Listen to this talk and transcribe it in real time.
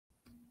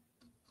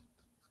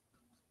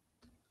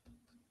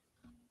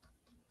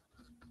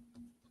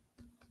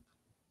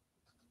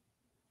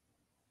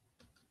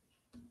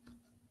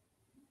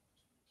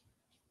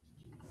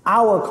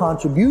Our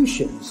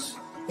contributions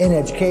in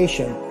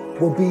education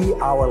will be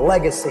our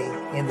legacy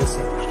in this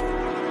industry.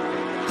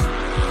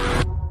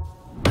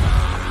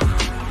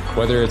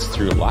 Whether it's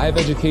through live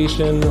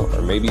education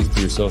or maybe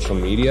through social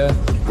media,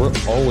 we're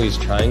always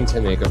trying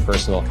to make a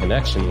personal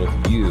connection with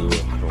you,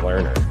 the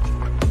learner.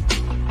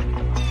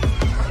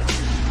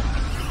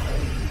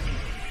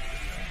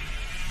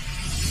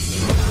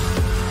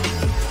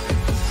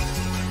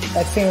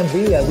 At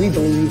Sanvia, we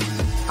believe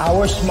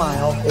our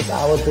smile is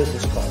our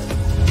business card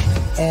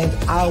and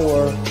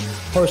our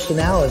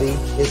personality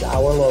is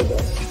our logo.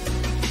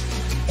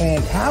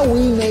 And how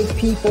we make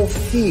people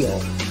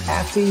feel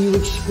after you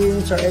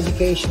experience our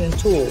education and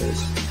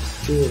tools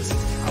is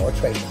our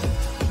trademark.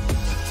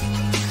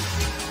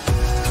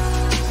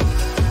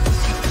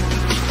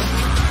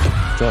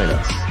 Join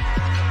us.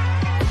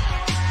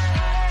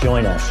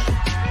 Join us.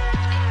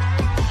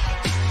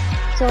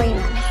 Join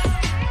us.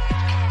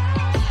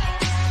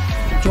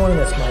 Join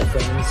us, my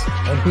friends,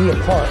 and be a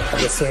part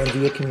of the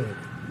Sanvia community.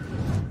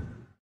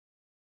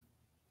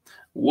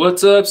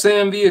 What's up,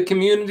 Sanvia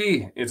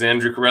community? It's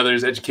Andrew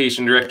Carruthers,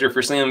 Education Director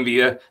for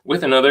Sanvia,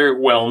 with another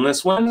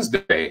Wellness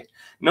Wednesday.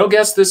 No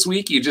guest this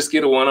week, you just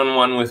get a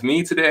one-on-one with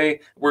me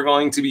today. We're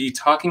going to be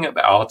talking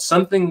about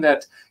something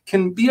that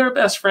can be our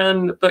best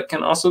friend, but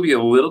can also be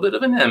a little bit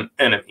of an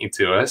enemy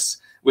to us,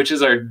 which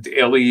is our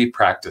daily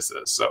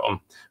practices. So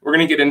we're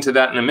going to get into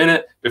that in a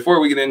minute. Before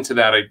we get into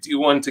that, I do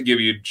want to give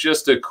you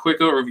just a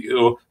quick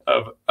overview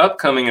of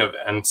upcoming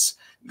events.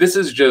 This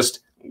is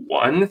just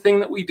one thing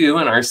that we do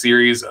in our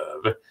series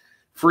of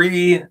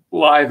free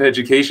live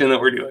education that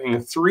we're doing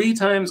 3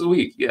 times a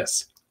week.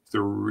 Yes,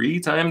 3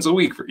 times a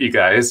week for you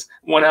guys.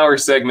 1-hour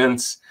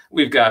segments.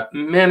 We've got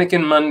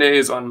Mannequin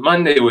Mondays on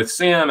Monday with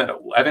Sam at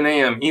 11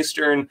 a.m.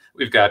 Eastern.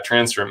 We've got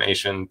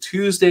Transformation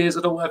Tuesdays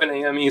at 11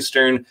 a.m.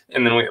 Eastern.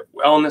 And then we have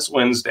Wellness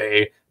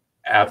Wednesday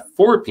at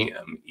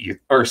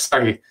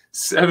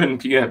 7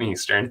 p.m.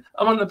 Eastern.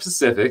 I'm on the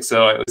Pacific,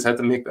 so I always have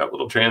to make that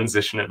little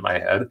transition in my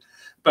head.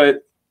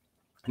 But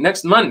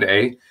next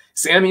Monday,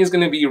 Sammy is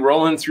going to be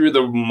rolling through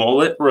the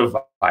mullet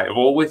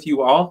revival with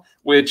you all,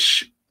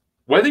 which,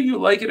 whether you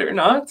like it or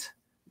not,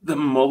 the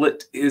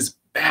mullet is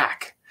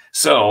back.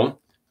 So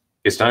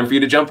it's time for you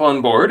to jump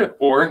on board,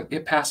 or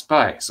it passed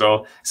by.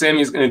 So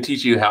Sammy's going to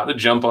teach you how to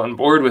jump on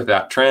board with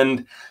that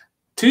trend.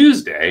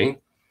 Tuesday,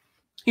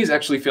 he's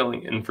actually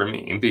filling in for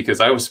me because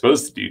I was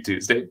supposed to do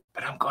Tuesday,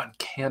 but I'm going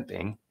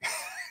camping.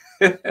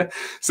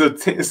 So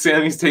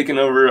Sammy's taking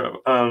over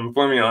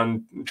for me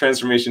on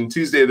Transformation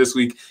Tuesday this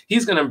week.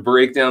 He's going to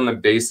break down the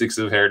basics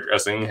of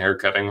hairdressing,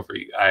 haircutting for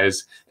you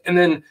guys. And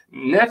then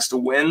next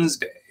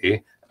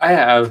Wednesday, I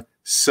have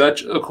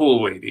such a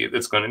cool lady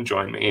that's going to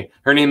join me.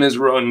 Her name is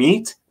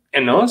Ronit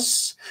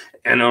Enos,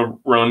 and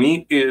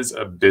Ronit is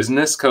a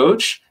business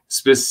coach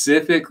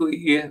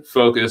specifically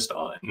focused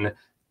on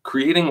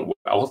creating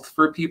wealth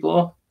for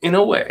people in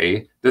a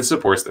way that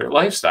supports their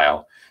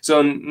lifestyle.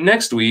 So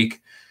next week,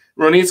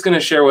 Ronit's going to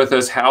share with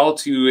us how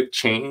to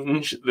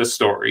change the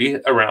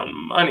story around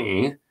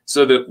money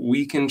so that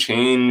we can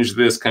change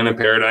this kind of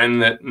paradigm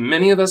that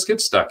many of us get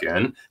stuck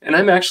in. And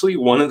I'm actually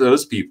one of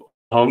those people.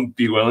 I'll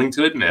be willing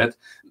to admit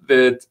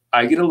that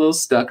I get a little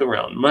stuck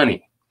around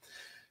money.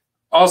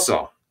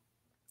 Also,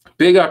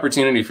 big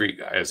opportunity for you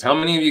guys. How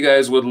many of you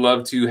guys would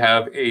love to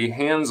have a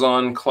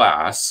hands-on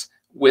class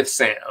with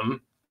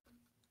Sam,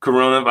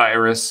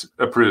 coronavirus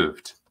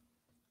approved?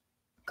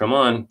 Come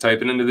on,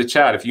 type it into the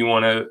chat if you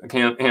want a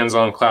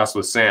hands-on class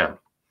with Sam.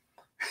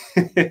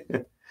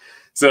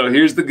 So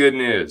here's the good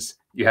news.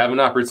 You have an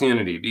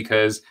opportunity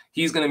because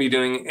he's going to be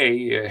doing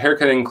a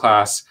haircutting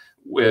class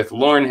with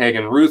Lauren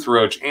Hagen, Ruth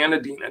Roach, and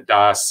Adina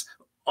Das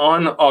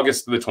on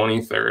August the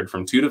 23rd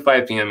from 2 to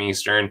 5 p.m.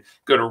 Eastern.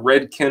 Go to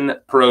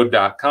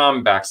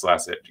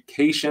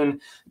redkenpro.com/education.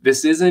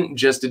 This isn't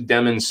just a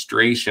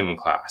demonstration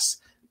class.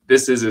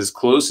 This is as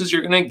close as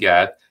you're going to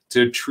get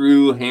to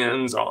true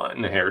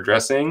hands-on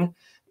hairdressing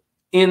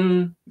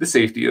in the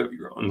safety of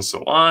your own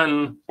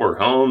salon or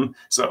home.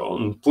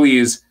 So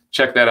please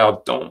check that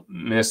out. Don't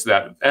miss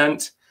that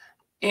event.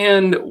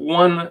 And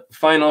one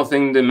final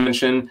thing to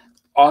mention,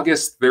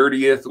 August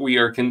 30th, we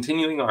are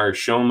continuing our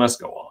Show Must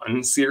Go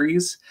On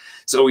series.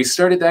 So we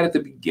started that at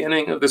the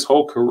beginning of this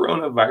whole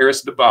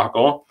coronavirus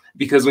debacle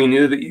because we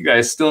knew that you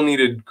guys still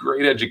needed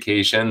great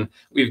education.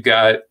 We've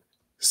got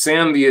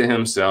Sanvia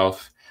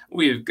himself.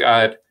 We've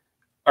got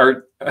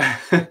our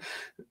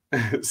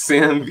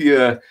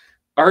Sanvia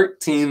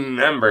art team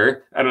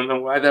member. I don't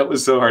know why that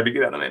was so hard to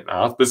get out of my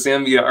mouth, but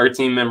Sanvia art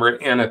team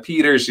member Anna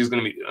Peters. She's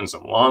going to be doing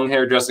some long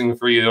hairdressing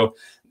for you.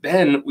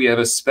 Then we have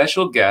a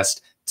special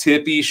guest,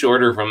 Tippy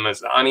Shorter from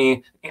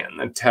Mazzani and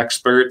the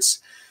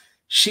Techsperts.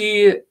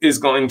 She is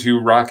going to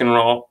rock and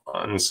roll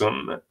on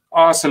some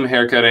awesome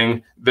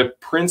haircutting. The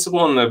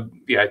principle and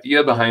the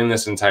idea behind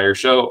this entire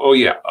show, oh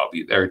yeah, I'll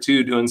be there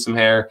too doing some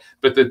hair,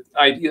 but the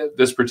idea of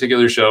this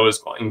particular show is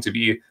going to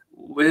be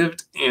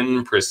lived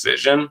in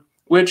precision,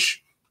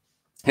 which,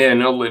 hey, I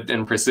know lived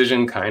in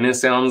precision kind of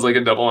sounds like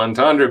a double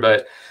entendre,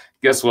 but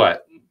guess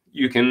what?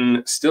 You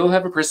can still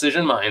have a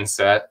precision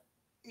mindset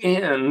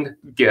and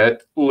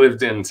get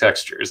lived-in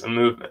textures and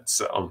movements.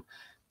 So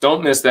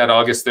don't miss that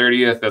August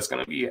 30th. That's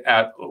going to be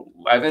at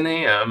 11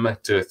 a.m.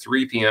 to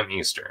 3 p.m.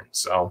 Eastern.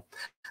 So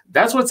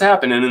that's what's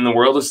happening in the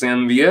world of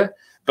San Via.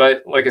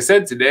 But like I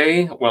said,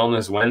 today,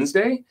 Wellness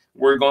Wednesday,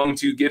 we're going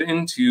to get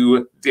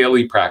into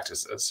daily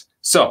practices.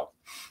 So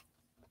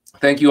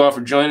thank you all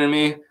for joining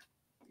me.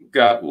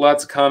 Got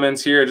lots of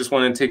comments here. I just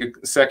want to take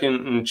a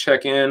second and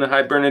check in.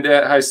 Hi,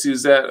 Bernadette. Hi,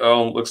 Suzette.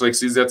 Oh, looks like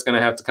Suzette's going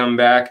to have to come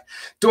back.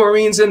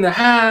 Doreen's in the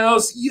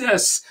house.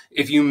 Yes.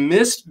 If you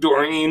missed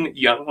Doreen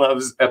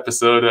Younglove's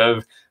episode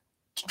of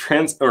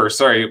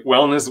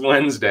Wellness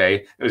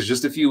Wednesday, it was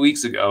just a few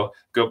weeks ago,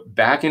 go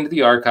back into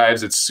the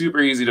archives. It's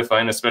super easy to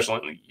find, especially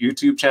on the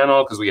YouTube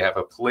channel, because we have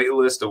a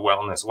playlist of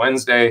Wellness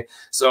Wednesday.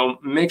 So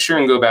make sure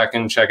and go back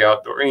and check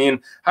out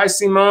Doreen. Hi,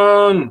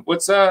 Simone.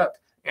 What's up?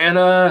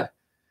 Anna.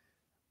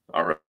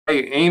 All right,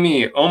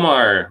 Amy,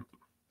 Omar,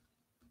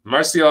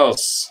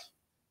 Marcials,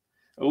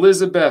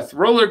 Elizabeth,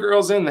 Roller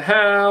Girls in the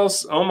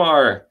house,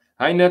 Omar,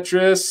 hi,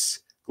 Netris,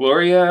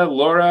 Gloria,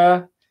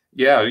 Laura.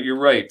 Yeah, you're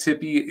right.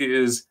 Tippy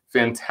is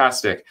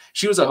fantastic.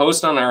 She was a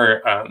host on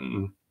our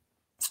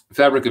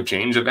Fabric of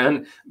Change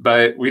event,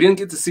 but we didn't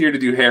get to see her to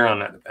do hair on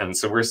that event.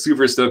 So we're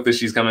super stoked that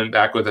she's coming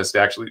back with us to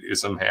actually do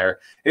some hair.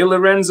 Hey,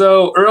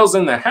 Lorenzo, Earl's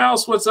in the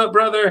house. What's up,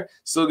 brother?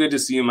 So good to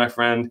see you, my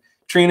friend.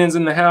 Trina's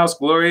in the house.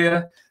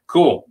 Gloria.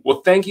 Cool.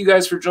 Well, thank you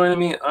guys for joining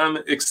me. I'm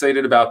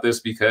excited about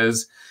this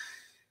because,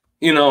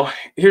 you know,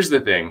 here's the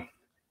thing.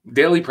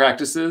 Daily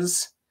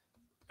practices,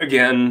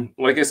 again,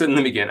 like I said in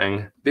the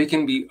beginning, they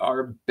can be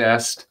our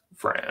best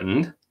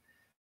friend,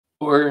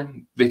 or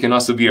they can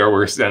also be our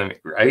worst enemy,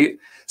 right?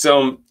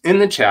 So in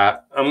the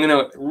chat, I'm going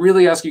to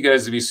really ask you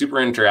guys to be super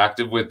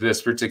interactive with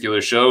this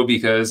particular show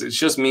because it's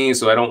just me,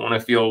 so I don't want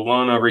to feel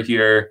alone over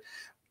here.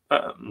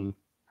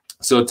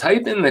 So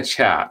type in the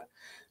chat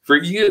for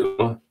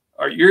you.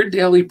 Are your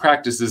daily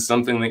practices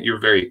something that you're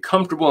very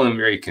comfortable and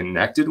very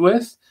connected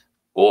with,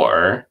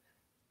 or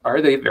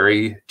are they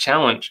very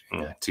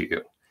challenging to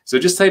you? So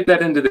just type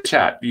that into the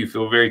chat. Do you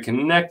feel very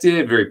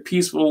connected, very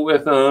peaceful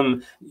with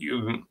them?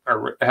 You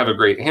have a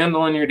great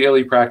handle on your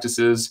daily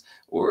practices,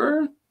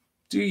 or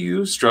do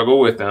you struggle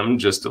with them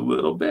just a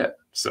little bit?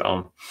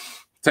 So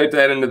type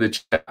that into the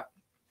chat.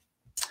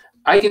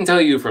 I can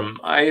tell you from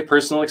my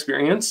personal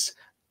experience,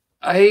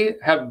 I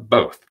have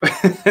both.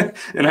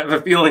 And I have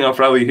a feeling I'll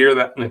probably hear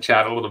that in the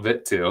chat a little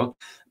bit too.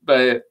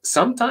 But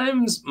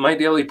sometimes my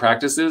daily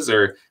practices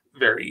are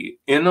very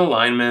in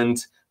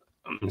alignment.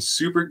 I'm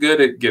super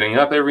good at getting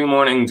up every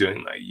morning,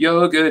 doing my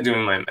yoga,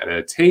 doing my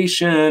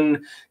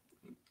meditation.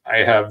 I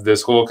have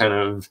this whole kind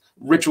of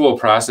ritual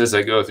process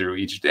I go through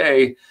each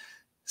day.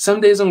 Some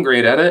days I'm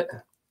great at it,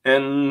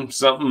 and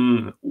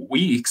some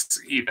weeks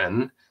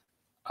even,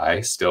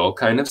 I still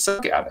kind of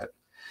suck at it.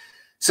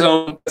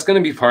 So that's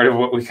going to be part of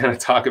what we kind of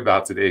talk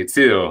about today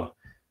too.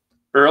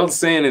 Earl's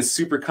saying it's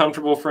super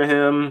comfortable for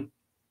him.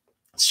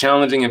 It's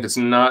challenging if it's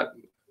not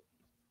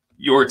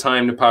your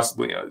time to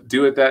possibly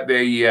do it that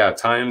day. Yeah,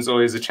 time's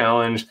always a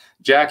challenge.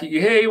 Jackie,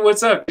 hey,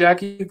 what's up,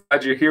 Jackie?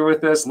 Glad you're here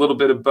with us. A little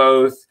bit of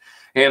both.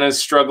 Hannah's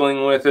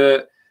struggling with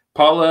it.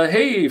 Paula,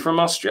 hey,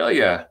 from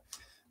Australia.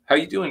 How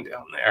you doing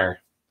down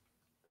there?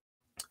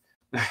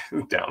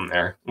 Down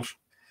there.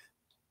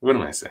 What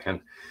am I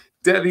saying?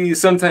 Debbie,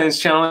 sometimes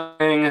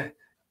challenging.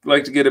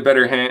 Like to get a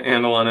better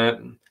handle on it.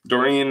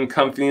 Doreen,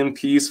 comfy and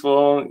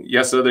peaceful.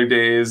 Yes, other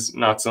days.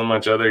 Not so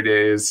much other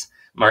days.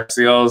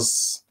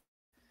 Marcial's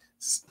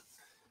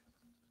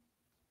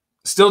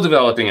still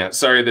developing it.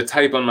 Sorry, the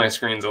type on my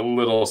screen's a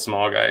little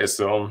small, guys,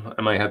 so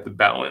I might have to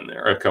bow in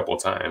there a couple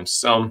times.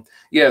 So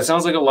yeah, it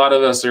sounds like a lot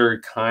of us are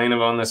kind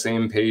of on the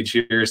same page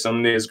here.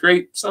 Some days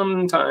great,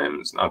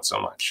 sometimes not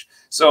so much.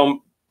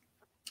 So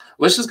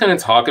let's just kind of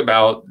talk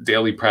about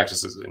daily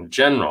practices in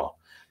general.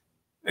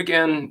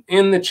 Again,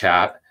 in the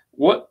chat,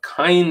 what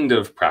kind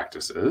of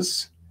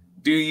practices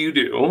do you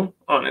do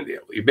on a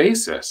daily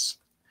basis?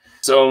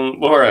 So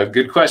Laura,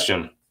 good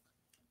question.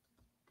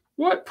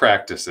 What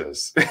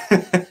practices?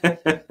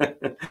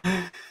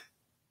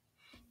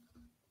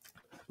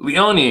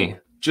 Leonie,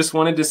 just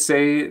wanted to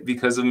say,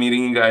 because of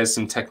meeting you guys,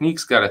 some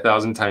techniques got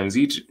 1,000 times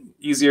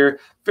easier.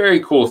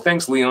 Very cool.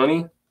 Thanks,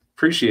 Leonie.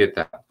 Appreciate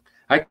that.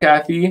 Hi,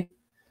 Kathy.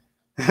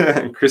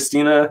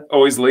 Christina,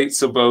 always late,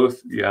 so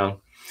both. Yeah.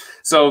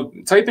 So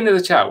type into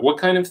the chat, what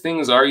kind of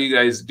things are you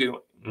guys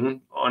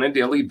doing on a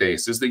daily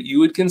basis that you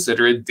would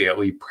consider a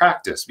daily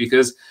practice?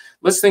 Because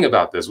let's think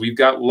about this. We've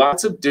got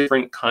lots of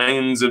different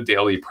kinds of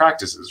daily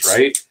practices,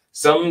 right?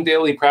 Some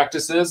daily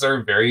practices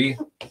are very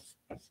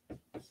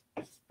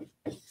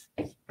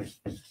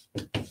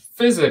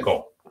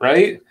physical,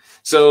 right?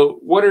 So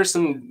what are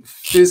some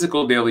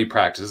physical daily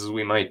practices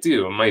we might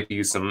do? It might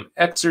be some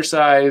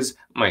exercise,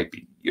 might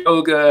be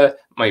yoga,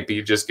 might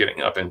be just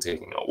getting up and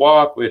taking a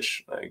walk,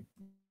 which I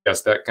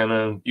guess that kind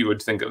of, you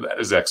would think of that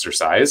as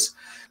exercise.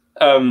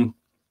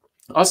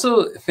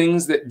 Also,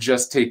 things that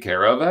just take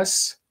care of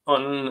us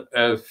on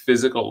a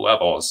physical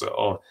level.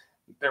 So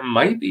there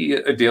might be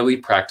a daily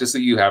practice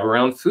that you have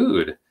around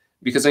food,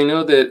 because I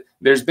know that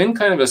there's been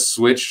kind of a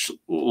switch,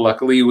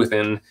 luckily,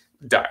 within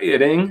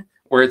dieting,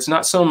 where it's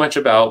not so much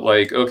about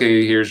like,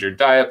 okay, here's your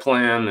diet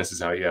plan, this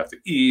is how you have to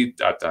eat, ...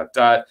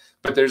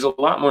 But there's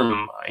a lot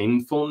more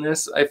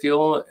mindfulness, I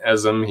feel,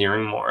 as I'm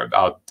hearing more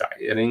about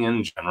dieting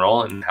in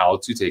general and how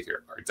to take care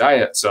of our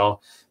diet.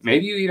 So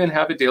maybe you even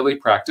have a daily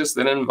practice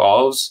that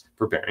involves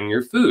preparing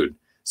your food.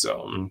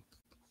 So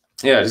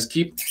yeah, just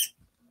keep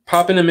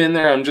popping them in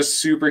there. I'm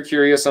just super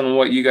curious on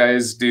what you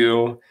guys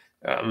do.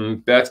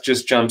 Beth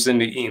just jumps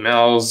into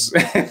emails.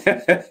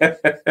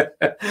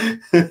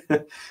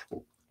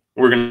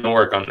 We're going to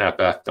work on that,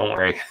 Beth. Don't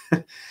worry.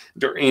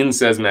 Doreen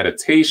says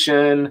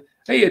meditation.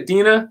 Hey,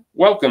 Adina,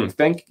 welcome.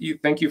 Thank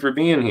you for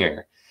being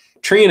here.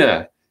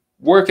 Trina,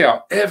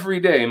 workout every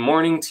day,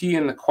 morning tea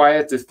in the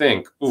quiet to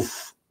think.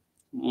 Oof,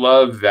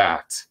 love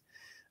that.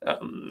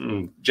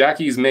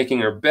 Jackie's making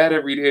her bed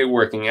every day,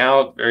 working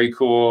out. Very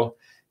cool.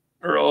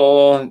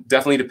 Earl,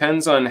 definitely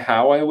depends on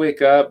how I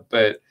wake up,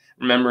 but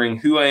remembering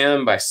who I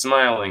am by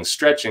smiling,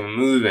 stretching,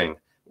 moving.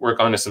 Work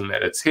onto some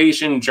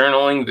meditation,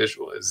 journaling,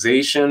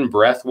 visualization,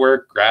 breath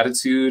work,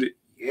 gratitude.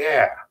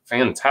 Yeah,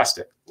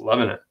 fantastic.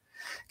 Loving it.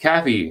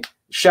 Kathy,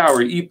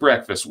 shower, eat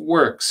breakfast,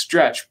 work,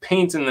 stretch,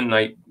 paint in the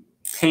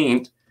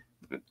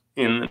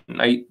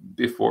night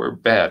before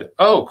bed.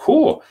 Oh,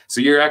 cool. So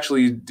you're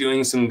actually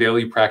doing some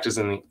daily practice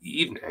in the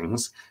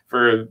evenings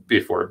for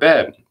before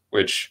bed,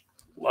 which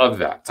love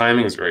that.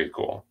 Timing is very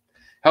cool.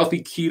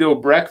 Healthy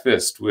keto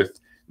breakfast with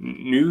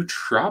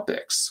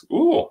nootropics.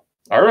 Ooh,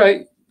 all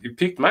right. You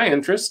piqued my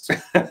interest.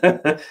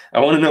 I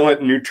want to know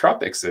what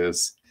nootropics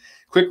is.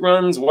 Quick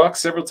runs, walk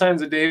several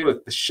times a day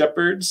with the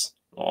shepherds.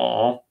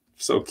 Aw,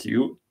 so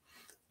cute.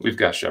 We've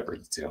got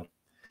shepherds too.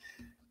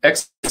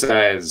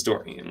 Exercise,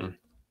 Doreen.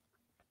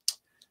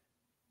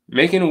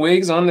 Making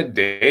wigs on the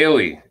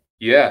daily.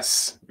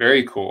 Yes,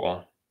 very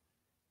cool.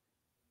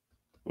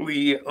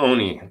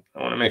 Leone,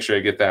 I want to make sure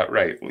I get that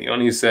right.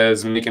 Leone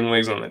says making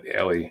wigs on the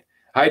daily.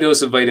 High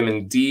dose of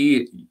vitamin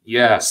D.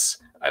 Yes.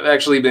 I've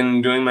actually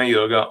been doing my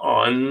yoga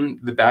on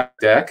the back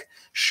deck,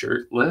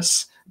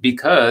 shirtless,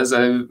 because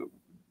I've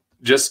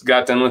just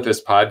got done with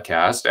this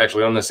podcast,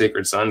 actually on the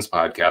Sacred Sons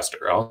podcast,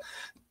 Earl.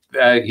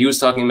 He was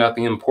talking about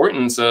the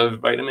importance of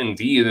vitamin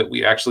D that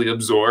we actually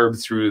absorb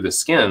through the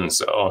skin.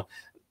 So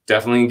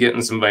definitely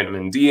getting some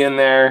vitamin D in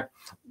there,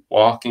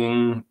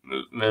 walking,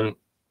 movement,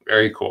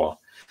 very cool.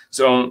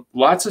 So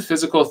lots of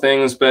physical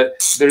things, but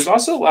there's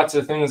also lots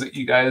of things that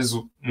you guys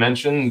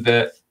mentioned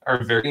that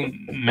are very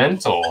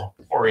mental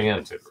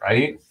oriented,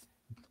 right?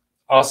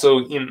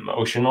 Also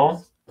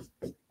emotional.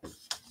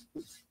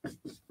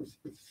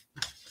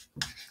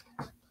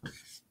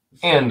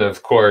 And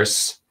of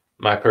course,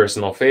 my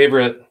personal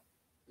favorite,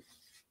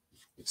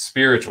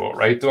 spiritual,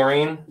 right,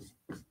 Doreen?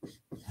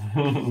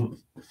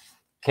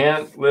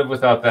 Can't live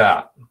without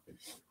that.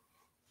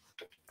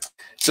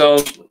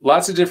 So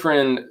lots of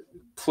different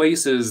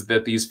places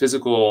that these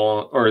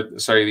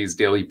these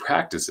daily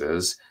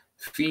practices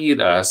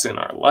feed us in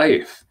our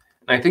life.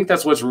 And I think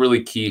that's what's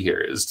really key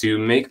here, is to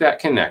make that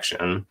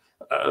connection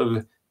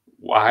of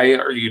why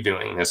are you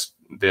doing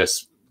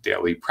this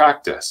daily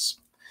practice?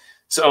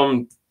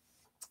 So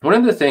one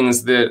of the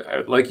things that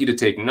I'd like you to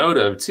take note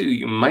of too,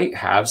 you might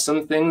have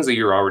some things that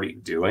you're already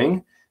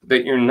doing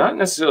that you're not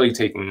necessarily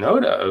taking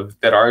note of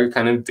that are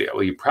kind of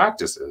daily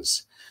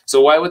practices.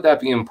 So why would that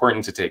be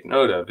important to take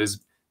note of?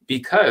 Is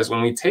because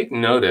when we take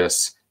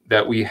notice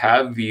that we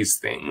have these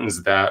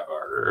things that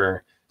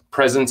are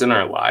present in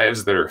our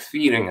lives that are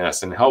feeding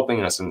us and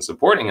helping us and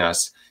supporting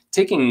us,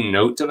 taking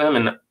note to them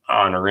and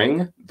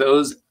honoring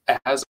those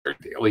as our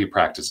daily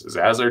practices,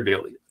 as our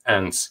daily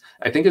ends,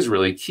 I think is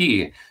really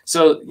key.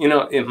 So,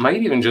 it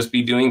might even just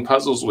be doing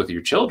puzzles with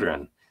your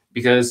children,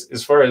 because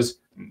as far as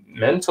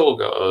mental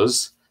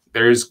goes,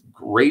 there's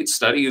great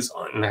studies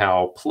on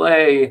how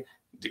play,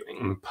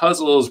 doing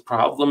puzzles,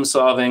 problem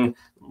solving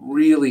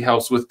really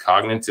helps with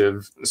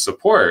cognitive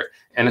support.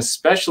 And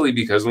especially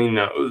because we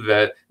know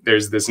that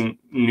there's this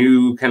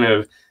new kind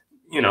of,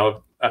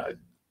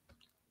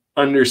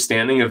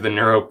 understanding of the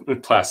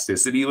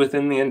neuroplasticity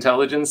within the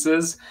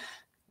intelligences,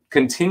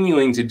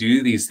 continuing to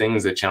do these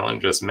things that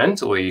challenge us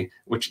mentally,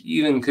 which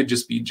even could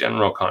just be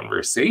general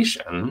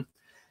conversation,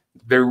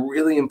 they're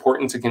really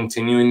important to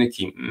continuing to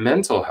keep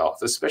mental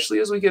health, especially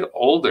as we get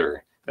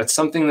older. That's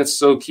something that's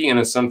so key, and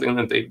it's something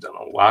that they've done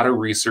a lot of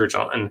research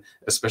on,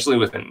 especially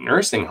within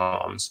nursing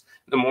homes.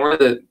 The more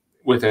that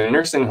within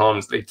nursing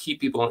homes, they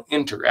keep people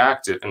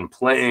interactive and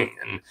playing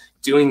and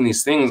doing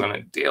these things on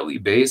a daily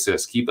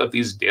basis, keep up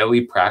these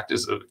daily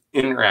practice of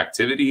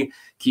interactivity,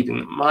 keeping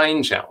the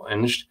mind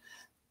challenged,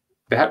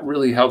 that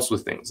really helps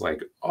with things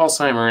like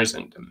Alzheimer's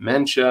and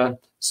dementia.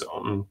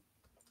 So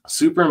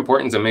super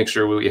important to make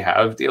sure we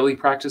have daily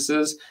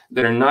practices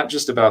that are not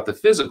just about the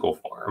physical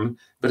form,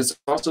 but it's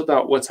also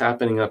about what's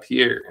happening up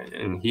here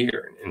and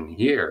here and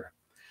here.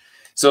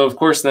 So of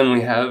course, then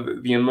we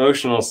have the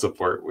emotional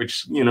support,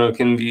 which,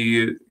 can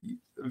be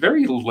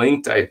very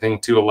linked, I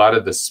think, to a lot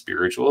of the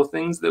spiritual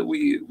things that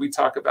we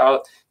talk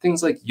about,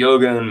 things like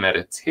yoga and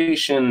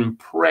meditation,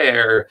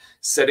 prayer,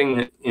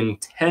 setting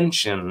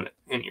intention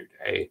in your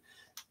day,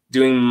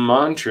 doing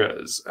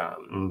mantras,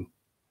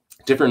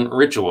 different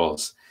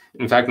rituals.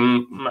 In fact,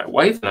 my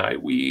wife and I,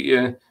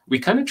 we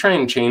kind of try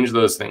and change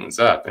those things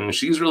up. And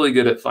she's really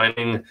good at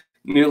finding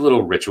new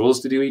little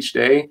rituals to do each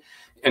day.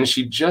 And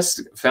she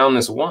just found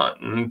this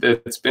one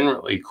that's been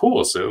really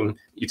cool. So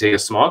you take a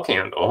small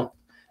candle,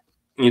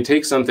 and you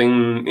take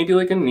something, maybe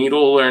like a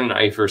needle or a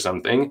knife or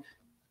something,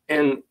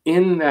 and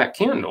in that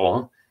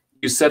candle,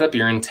 you set up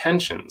your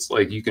intentions.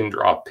 Like you can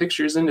draw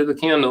pictures into the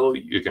candle,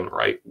 you can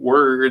write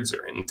words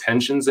or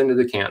intentions into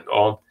the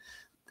candle,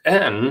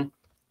 and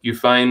you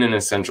find an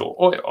essential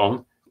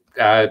oil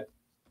that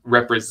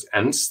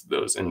represents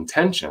those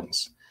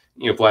intentions.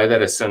 You apply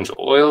that essential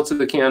oil to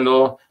the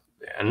candle,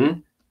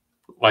 then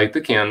light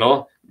the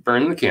candle,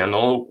 burn the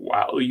candle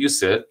while you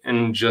sit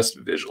and just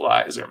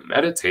visualize or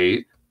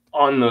meditate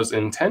on those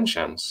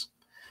intentions.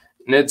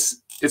 And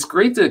it's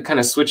great to kind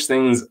of switch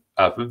things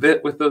up a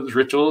bit with those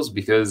rituals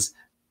because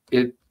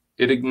it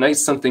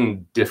ignites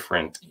something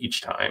different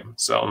each time.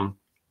 So,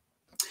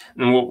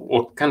 and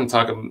we'll kind of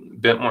talk a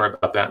bit more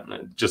about that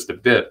in just a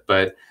bit,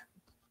 but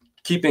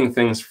keeping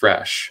things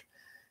fresh.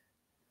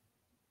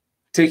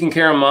 Taking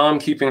care of mom,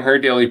 keeping her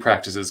daily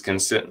practices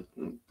consistent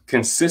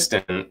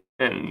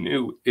and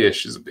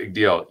new-ish is a big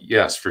deal.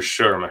 Yes, for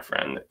sure, my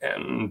friend.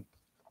 And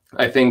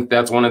I think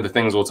that's one of the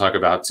things we'll talk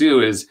about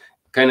too, is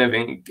kind of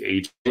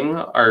engaging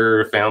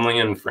our family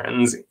and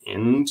friends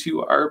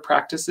into our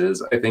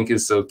practices, I think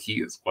is so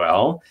key as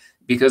well,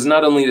 because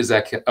not only does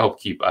that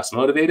help keep us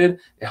motivated,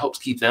 it helps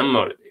keep them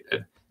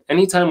motivated.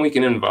 Anytime we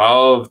can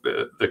involve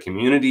the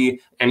community,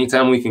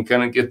 anytime we can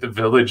kind of get the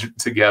village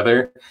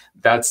together,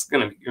 that's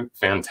going to be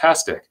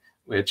fantastic,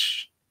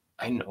 which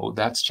I know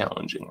that's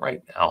challenging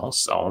right now.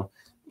 So,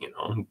 you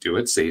know, do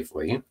it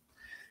safely.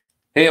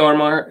 Hey,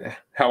 Omar,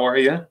 how are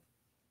you?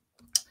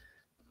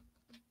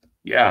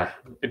 Yeah,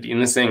 being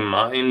the same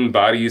mind,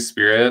 body,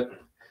 spirit.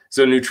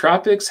 So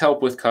nootropics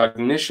help with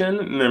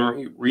cognition,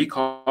 memory,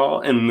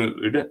 recall, and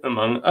mood,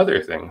 among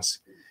other things.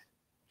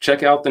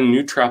 Check out the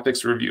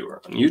nootropics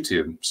reviewer on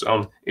YouTube.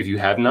 So if you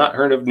have not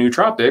heard of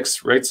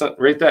nootropics,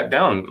 write that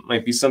down. It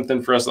might be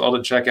something for us all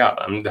to check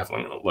out. I'm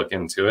definitely going to look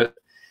into it.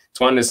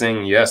 Twanda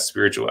saying, yes,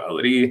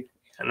 spirituality.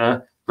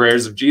 And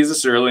prayers of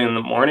Jesus early in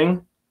the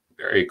morning.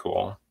 Very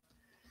cool.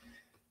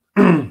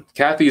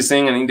 Kathy is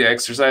saying I need to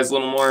exercise a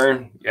little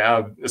more.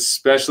 Yeah,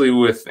 especially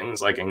with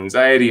things like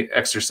anxiety,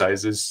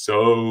 exercise is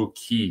so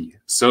key,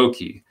 so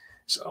key.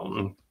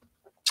 So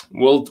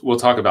we'll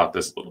talk about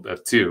this a little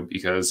bit too,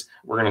 because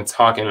we're going to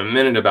talk in a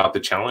minute about the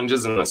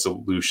challenges and the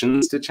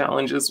solutions to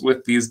challenges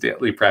with these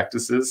daily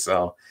practices.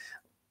 So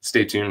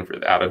stay tuned for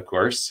that, of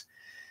course.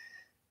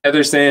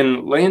 Heather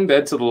saying, lay in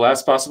bed till the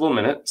last possible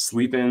minute.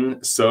 Sleep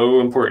in, so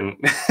important.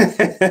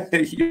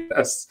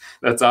 Yes,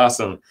 that's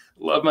awesome.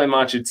 Love my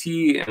matcha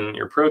tea and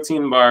your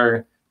protein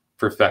bar.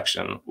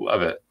 Perfection.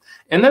 Love it.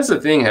 And that's the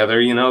thing,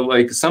 Heather, you know,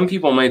 like some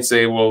people might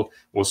say, well,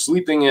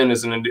 sleeping in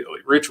isn't a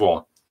daily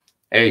ritual.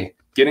 Hey,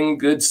 getting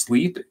good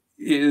sleep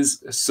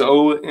is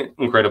so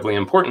incredibly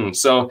important.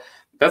 So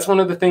that's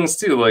one of the things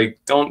too, like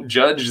don't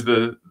judge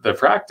the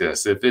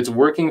practice. If it's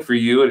working for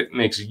you and it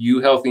makes you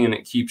healthy and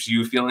it keeps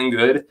you feeling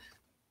good,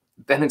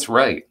 then it's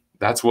right.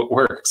 That's what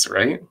works,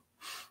 right?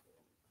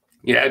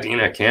 Yeah,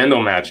 Dina,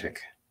 candle magic.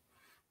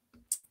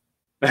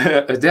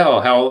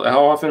 Adele,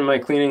 how often am I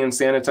cleaning and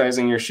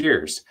sanitizing your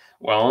shears?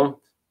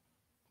 Well,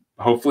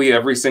 hopefully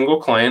every single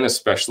client,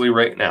 especially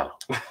right now.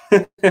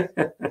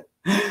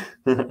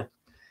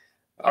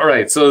 All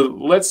right, so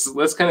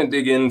let's kind of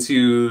dig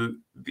into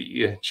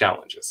the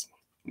challenges,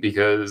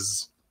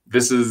 because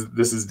this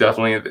is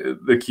definitely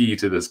the key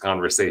to this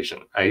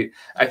conversation. I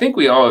think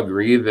we all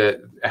agree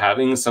that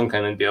having some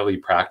kind of daily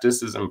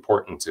practice is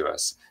important to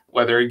us,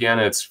 whether, again,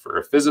 it's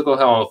for physical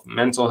health,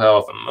 mental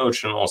health,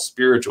 emotional,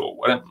 spiritual,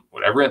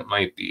 whatever it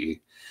might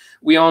be.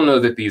 We all know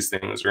that these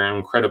things are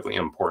incredibly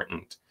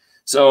important.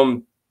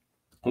 So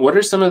what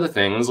are some of the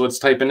things, let's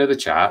type into the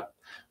chat,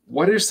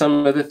 what are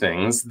some of the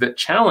things that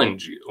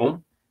challenge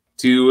you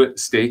to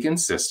stay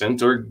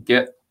consistent or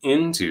get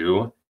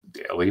into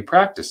daily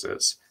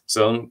practices?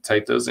 So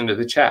type those into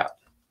the chat.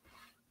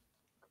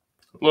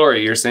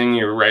 Lori, you're saying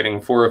you're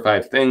writing 4 or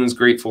 5 things,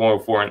 grateful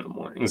for in the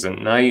mornings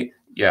and night.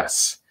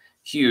 Yes,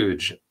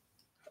 huge.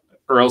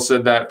 Earl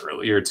said that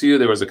earlier too.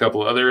 There was a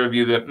couple other of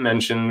you that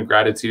mentioned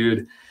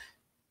gratitude.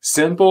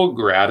 Simple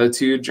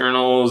gratitude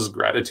journals,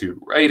 gratitude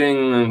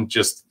writing,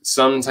 just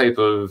some type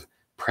of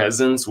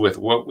presence with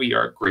what we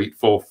are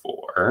grateful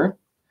for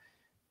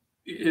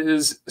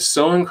is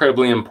so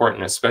incredibly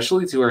important,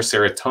 especially to our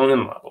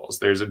serotonin levels.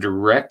 There's a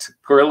direct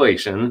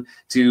correlation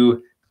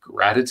to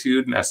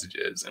gratitude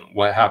messages and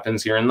what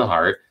happens here in the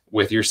heart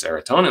with your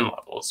serotonin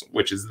levels,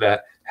 which is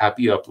that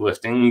happy,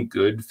 uplifting,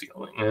 good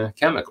feeling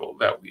chemical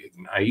that we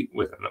ignite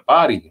within the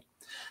body.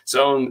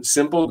 So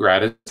simple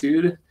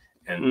gratitude.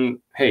 And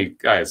hey,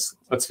 guys,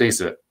 let's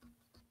face it.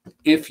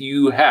 If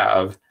you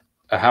have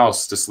a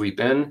house to sleep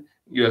in,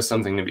 you have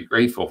something to be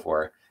grateful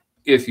for.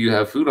 If you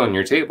have food on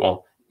your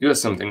table, you have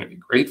something to be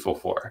grateful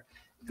for.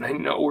 And I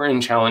know we're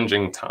in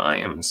challenging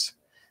times.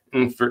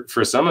 And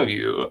for some of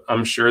you,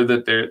 I'm sure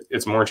that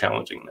it's more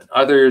challenging than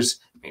others.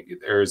 Maybe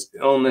there's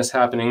illness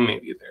happening.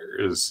 Maybe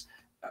there's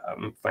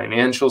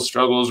financial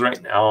struggles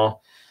right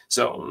now.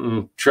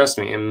 So trust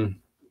me, and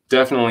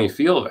definitely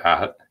feel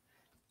that.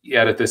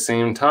 Yet at the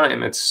same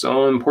time, it's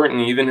so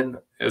important, even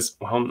as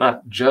well,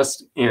 not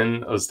just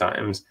in those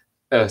times,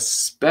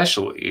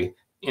 especially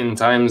in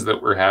times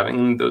that we're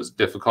having those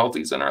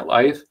difficulties in our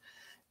life.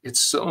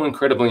 It's so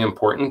incredibly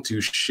important to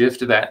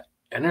shift that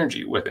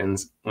energy within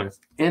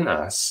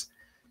us.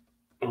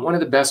 And one of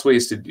the best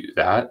ways to do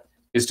that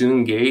is to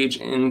engage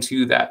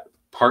into that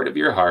part of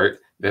your heart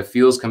that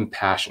feels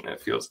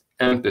compassionate, feels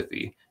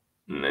empathy.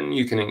 And then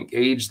you can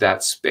engage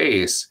that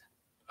space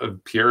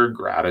of pure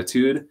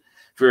gratitude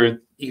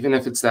for, even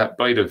if it's that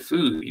bite of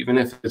food, even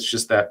if it's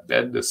just that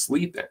bed to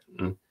sleep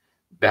in,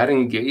 that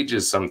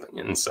engages something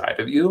inside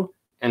of you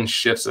and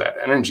shifts that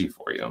energy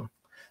for you.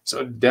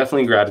 So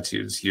definitely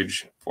gratitude is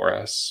huge for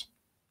us.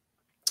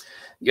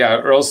 Yeah,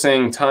 Earl's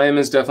saying time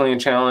is definitely a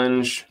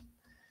challenge.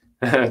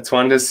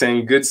 Twanda's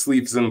saying good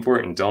sleep is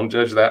important. Don't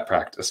judge that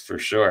practice, for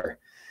sure.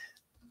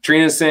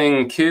 Trina's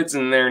saying kids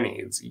and their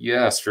needs.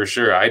 Yes, for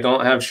sure. I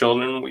don't have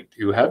children. We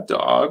do have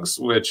dogs,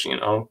 which, you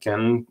know,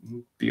 can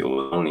be a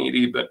little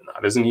needy, but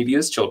not as needy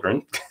as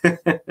children.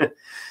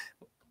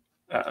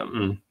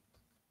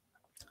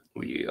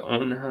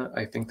 Leona,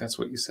 I think that's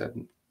what you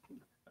said.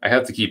 I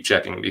have to keep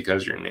checking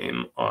because your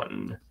name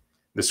on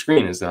the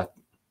screen is not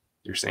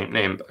your same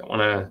name, but I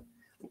want to...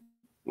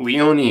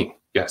 Leonie.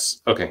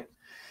 Yes. Okay.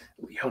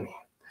 Leonie.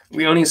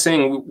 Leonie's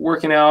saying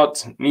working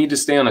out, need to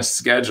stay on a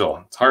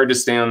schedule. It's hard to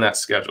stay on that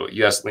schedule.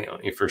 Yes,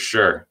 Leonie, for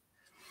sure.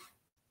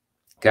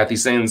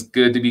 Kathy's saying it's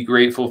good to be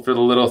grateful for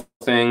the little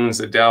things.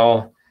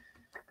 Adele,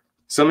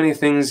 so many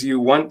things you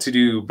want to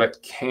do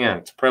but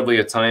can't. Probably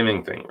a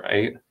timing thing,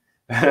 right?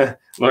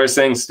 Laura's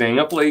saying staying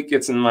up late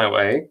gets in my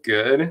way.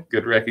 Good.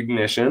 Good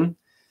recognition.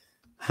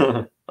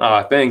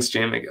 Thanks,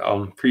 Jane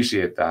Miguel.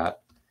 Appreciate that.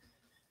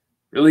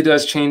 Really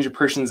does change a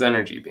person's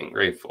energy, being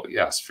grateful.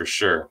 Yes, for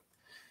sure.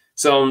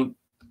 So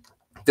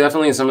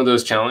definitely some of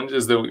those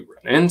challenges that we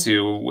run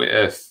into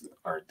with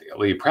our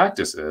daily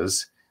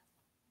practices,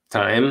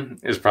 time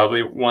is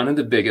probably one of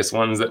the biggest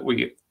ones that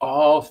we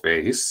all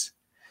face.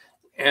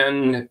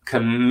 And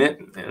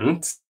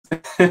commitment,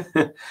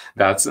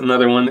 that's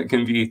another one that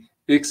can be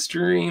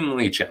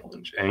extremely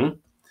challenging.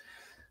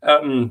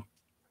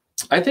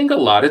 I think a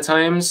lot of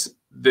times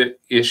the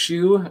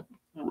issue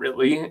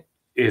really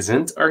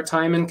isn't our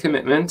time and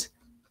commitment.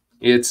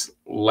 It's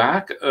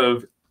lack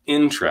of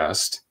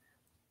interest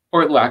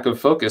or lack of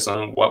focus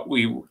on what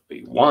we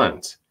really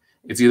want.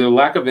 It's either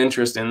lack of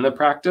interest in the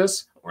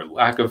practice or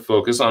lack of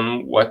focus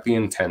on what the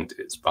intent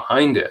is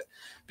behind it.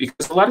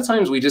 Because a lot of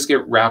times we just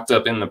get wrapped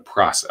up in the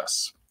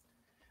process.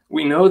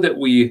 We know that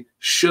we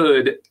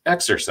should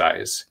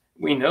exercise.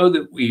 We know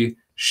that we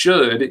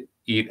should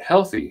eat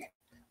healthy.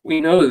 We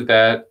know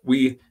that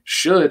we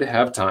should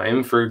have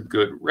time for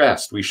good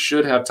rest. We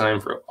should have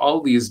time for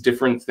all these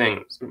different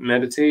things,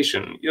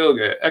 meditation,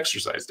 yoga,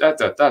 exercise, ...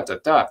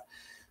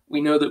 We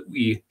know that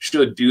we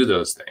should do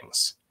those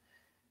things.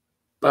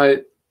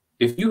 But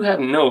if you have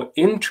no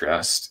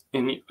interest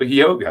in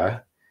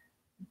yoga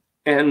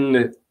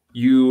and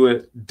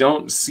you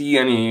don't see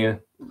any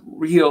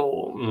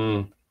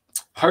real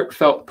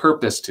heartfelt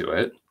purpose to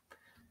it,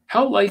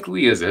 how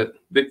likely is it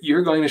that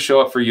you're going to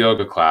show up for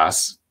yoga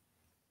class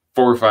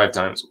 4 or 5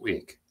 times a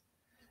week?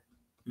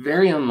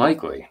 Very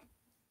unlikely.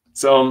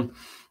 So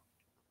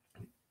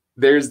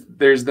there's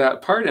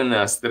that part in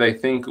us that I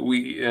think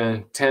we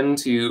tend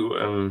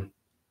to,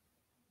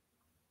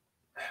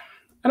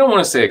 I don't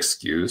want to say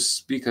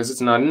excuse, because it's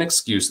not an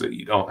excuse that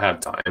you don't have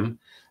time.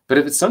 But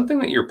if it's something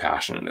that you're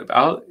passionate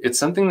about, it's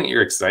something that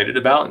you're excited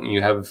about and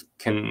you have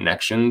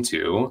connection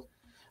to,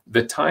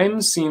 the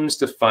time seems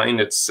to find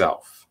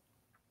itself.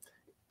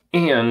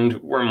 And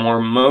we're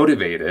more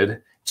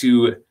motivated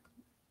to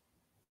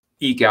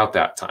eke out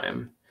that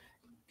time.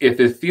 If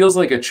it feels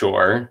like a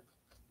chore,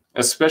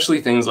 especially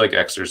things like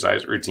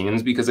exercise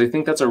routines, because I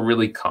think that's a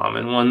really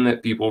common one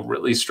that people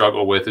really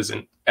struggle with, is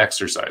an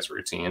exercise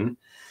routine.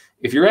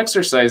 If your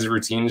exercise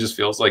routine just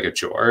feels like a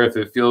chore, if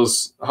it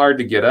feels hard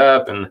to get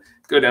up and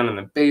go down in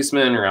the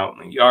basement or out in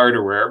the yard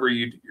or wherever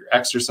you do your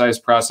exercise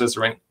process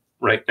right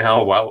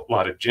now while a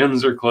lot of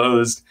gyms are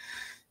closed,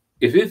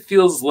 if it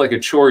feels like a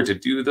chore to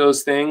do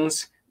those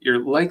things,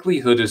 your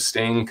likelihood of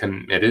staying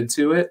committed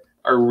to it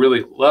are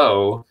really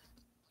low,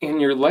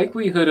 and your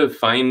likelihood of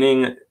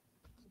finding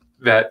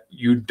that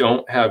you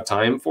don't have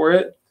time for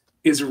it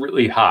is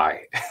really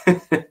high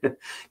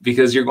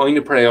because you're going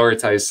to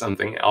prioritize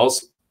something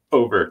else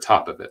over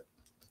top of it.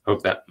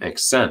 Hope that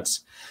makes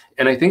sense.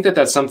 And I think that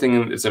that's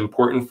something that's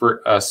important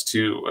for us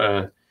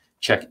to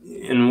check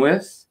in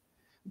with,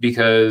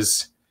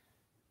 because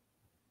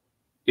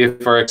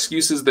if our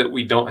excuse is that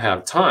we don't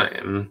have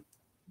time,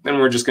 then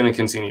we're just going to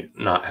continue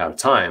to not have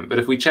time. But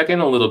if we check in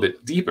a little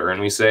bit deeper and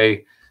we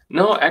say,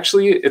 no,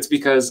 actually, it's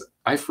because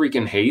I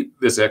freaking hate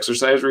this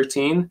exercise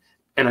routine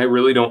and I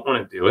really don't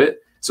want to do it,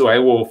 so I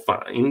will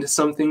find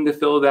something to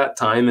fill that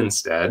time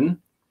instead.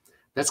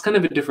 That's kind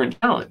of a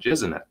different challenge,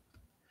 isn't it?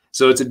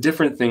 So it's a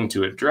different thing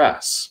to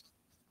address.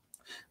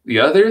 The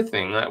other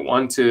thing I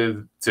want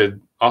to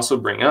also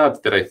bring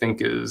up that I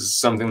think is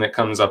something that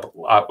comes up a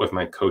lot with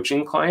my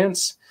coaching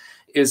clients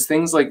is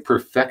things like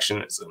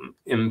perfectionism,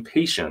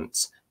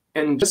 impatience,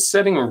 and just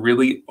setting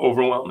really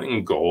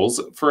overwhelming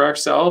goals for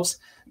ourselves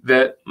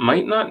that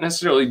might not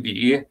necessarily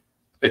be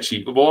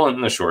achievable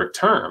in the short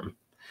term.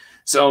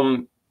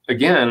 So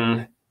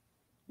again,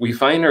 we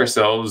find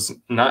ourselves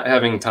not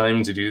having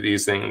time to do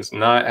these things,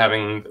 not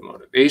having the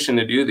motivation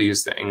to do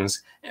these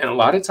things. And a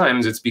lot of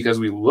times it's because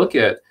we look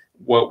at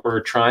what we're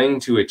trying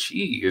to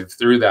achieve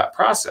through that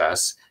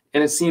process,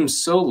 and it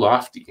seems so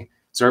lofty.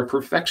 So our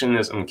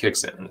perfectionism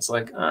kicks in. It's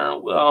like,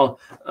 well,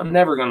 I'm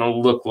never going to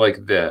look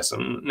like this.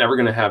 I'm never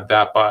going to have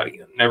that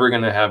body. I'm never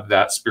going to have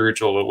that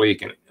spiritual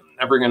awakening. I'm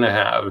never going to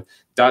have ...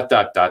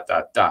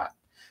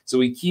 So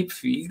we keep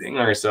feeding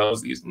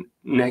ourselves these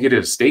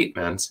negative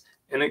statements.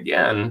 And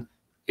again,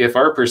 if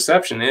our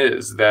perception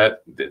is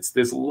that it's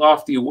this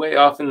lofty, way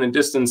off in the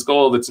distance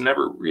goal that's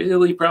never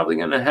really probably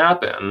going to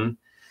happen,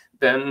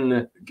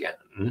 then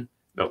again,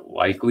 the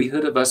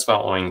likelihood of us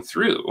following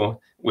through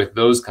with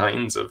those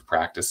kinds of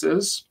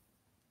practices,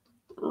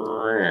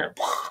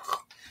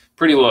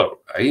 pretty low,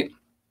 right?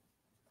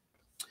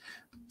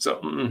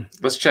 So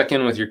let's check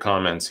in with your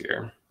comments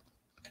here.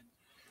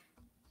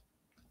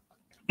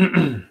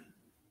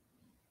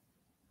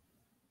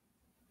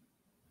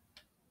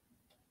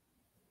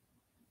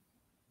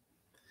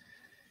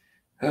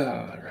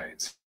 All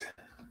right.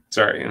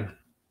 Sorry. Let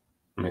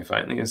me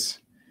find these.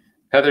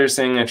 Heather is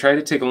saying, I try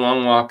to take a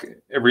long walk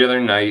every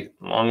other night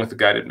along with a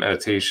guided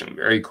meditation.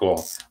 Very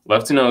cool.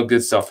 Love to know a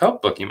good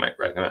self-help book you might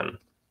recommend.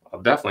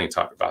 I'll definitely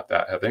talk about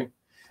that, Heather.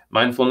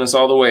 Mindfulness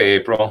all the way,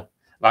 April.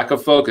 Lack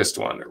of focus to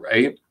wander,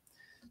 right?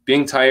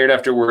 Being tired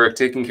after work,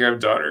 taking care of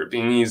daughter,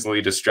 being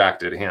easily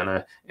distracted,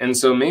 Hannah. And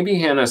so maybe,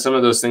 Hannah, some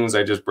of those things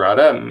I just brought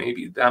up,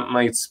 maybe that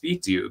might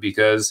speak to you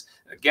because,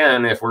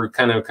 again, if we're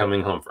kind of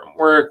coming home from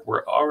work,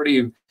 we're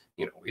already,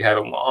 we had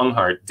a long,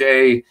 hard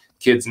day.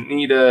 Kids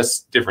need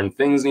us, different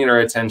things need our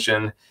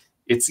attention.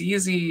 It's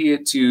easy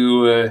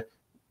to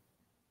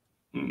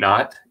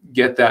not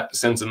get that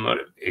sense of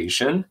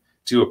motivation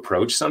to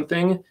approach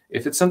something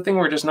if it's something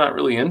we're just not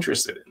really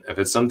interested in, if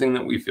it's something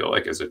that we feel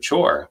like is a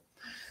chore.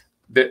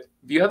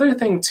 The other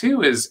thing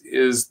too is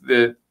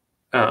that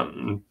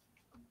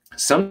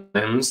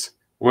sometimes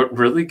what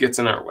really gets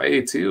in our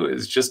way too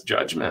is just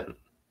judgment.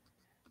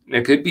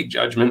 It could be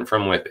judgment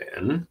from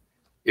within.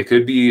 It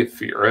could be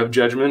fear of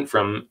judgment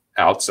from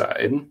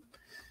outside.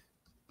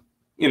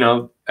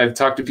 I've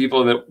talked to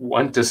people that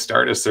want to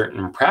start a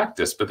certain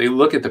practice, but they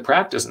look at the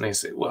practice and they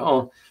say,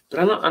 well, but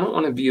I don't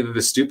want to be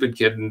the stupid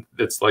kid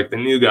that's like the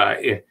new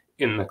guy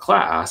in the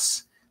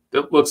class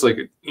that looks like,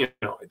 I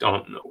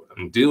don't know what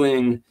I'm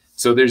doing.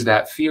 So there's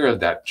that fear of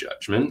that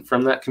judgment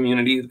from that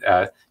community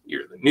that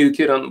you're the new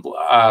kid on the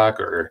block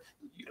or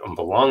you don't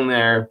belong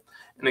there.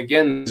 And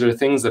again, these are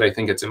things that I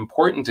think it's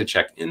important to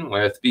check in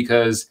with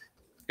because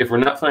if we're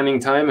not finding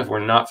time, if we're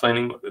not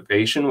finding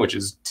motivation, which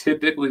is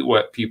typically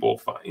what people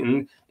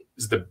find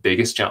is the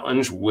biggest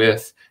challenge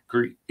with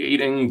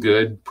creating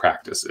good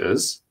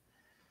practices,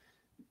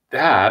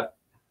 that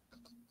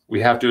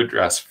we have to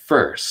address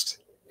first.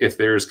 If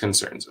there's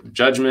concerns of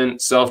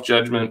judgment,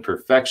 self-judgment,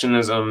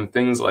 perfectionism,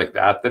 things like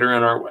that that are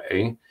in our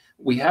way,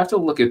 we have to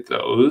look at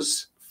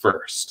those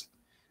first.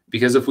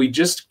 Because if we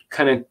just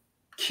kind of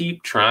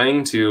keep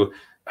trying to,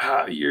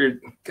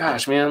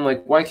 gosh, man,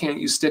 like, why can't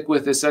you stick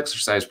with this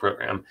exercise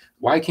program?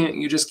 Why can't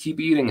you just keep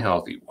eating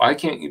healthy? Why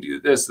can't you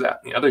do this, that,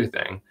 and the other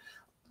thing?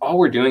 All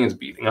we're doing is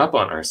beating up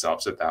on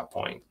ourselves at that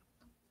point.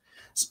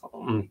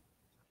 So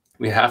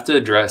we have to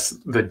address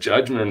the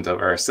judgment of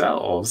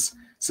ourselves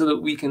so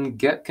that we can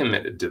get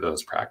committed to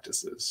those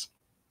practices.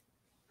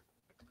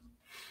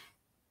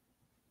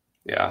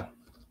 Yeah.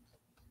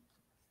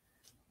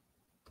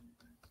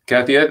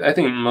 Kathy, I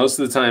think most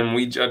of the time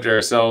we judge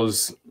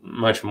ourselves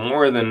much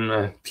more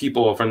than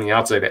people from the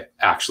outside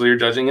actually are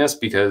judging us,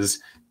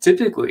 because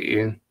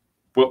typically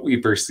what we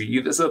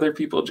perceive as other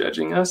people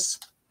judging us,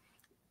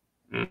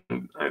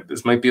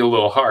 this might be a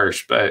little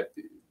harsh, but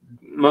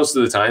most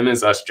of the time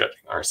is us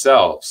judging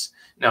ourselves.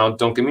 Now,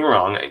 don't get me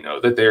wrong. I know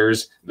that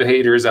there's the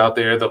haters out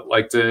there that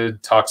like to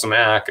talk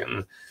smack,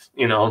 and,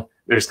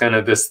 there's kind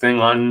of this thing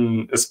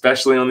on,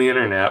 especially on the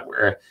internet,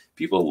 where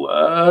people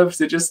love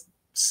to just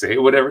say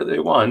whatever they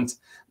want.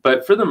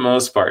 But for the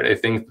most part, I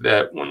think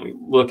that when we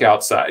look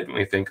outside and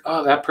we think,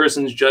 oh, that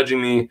person's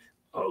judging me,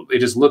 oh, they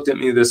just looked at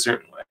me this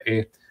certain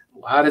way, a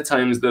lot of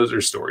times those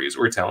are stories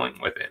we're telling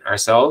within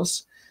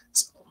ourselves.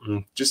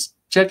 So just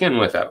check in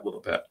with that a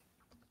little bit.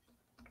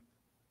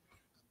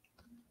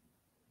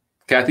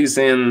 Kathy's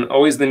saying,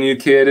 always the new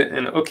kid,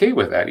 and okay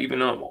with that, even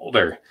though I'm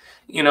older.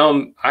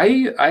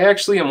 I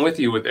actually am with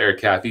you with there,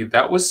 Kathy.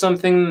 That was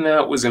something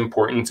that was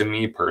important to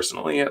me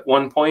personally at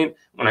one point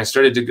when I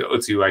started to go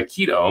to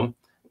Aikido,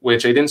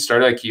 which I didn't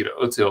start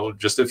Aikido till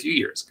just a few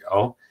years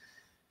ago.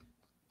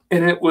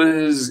 And it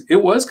was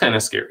kind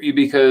of scary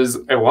because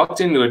I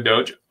walked into a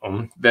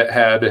dojo that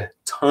had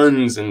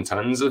tons and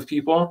tons of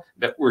people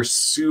that were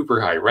super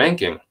high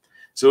ranking.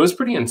 So it was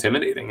pretty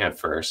intimidating at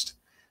first.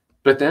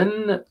 But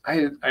then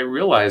I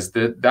realized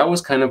that that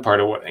was kind of part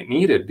of what I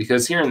needed,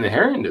 because here in the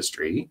hair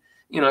industry,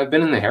 I've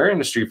been in the hair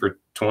industry for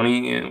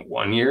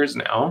 21 years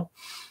now.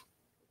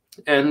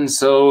 And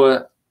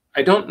so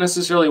I don't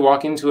necessarily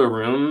walk into a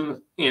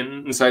room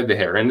inside the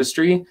hair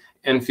industry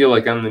and feel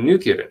like I'm the new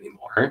kid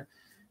anymore.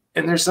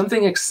 And there's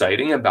something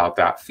exciting about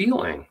that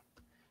feeling.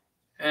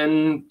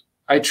 And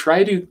I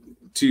try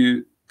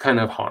to kind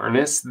of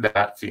harness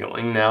that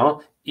feeling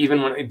now,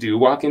 even when I do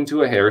walk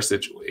into a hair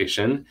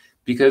situation,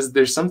 because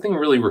there's something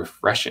really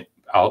refreshing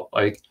about,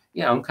 like,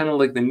 yeah, I'm kind of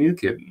like the new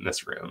kid in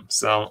this room.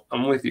 So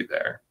I'm with you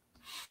there.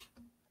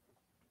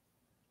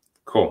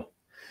 Cool.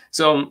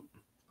 So,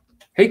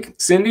 hey,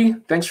 Cindy,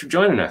 thanks for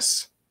joining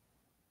us.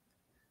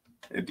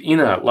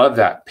 Dina, love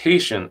that.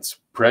 Patience,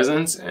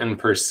 presence, and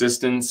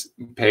persistence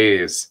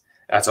pays.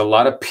 That's a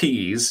lot of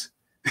P's.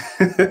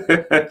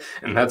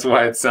 And that's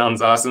why it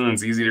sounds awesome and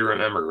it's easy to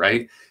remember,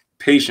 right?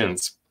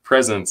 Patience,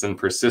 presence, and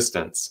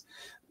persistence.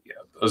 Yeah,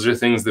 those are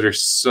things that are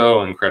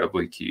so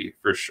incredibly key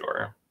for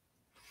sure.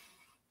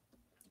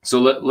 So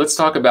let's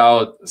talk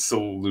about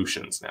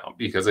solutions now,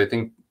 because I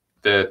think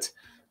that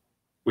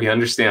we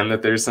understand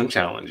that there's some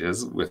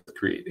challenges with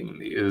creating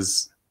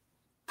these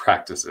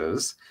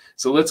practices.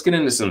 So let's get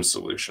into some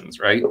solutions,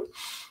 right?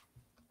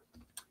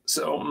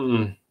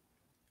 So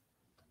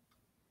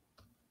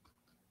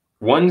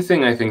one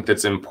thing I think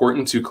that's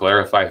important to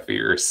clarify for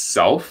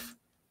yourself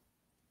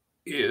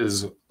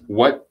is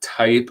what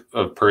type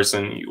of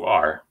person you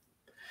are.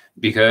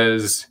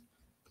 Because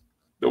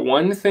the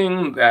one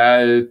thing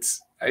that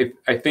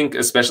I think,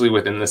 especially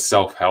within the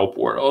self-help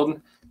world,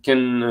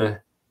 can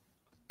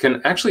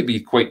actually be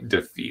quite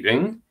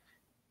defeating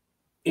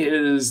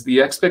is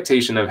the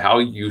expectation of how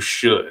you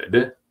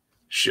should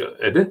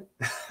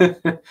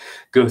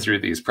go through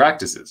these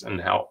practices, and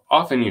how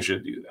often you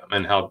should do them,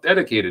 and how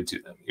dedicated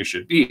to them you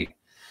should be.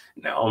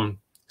 Now,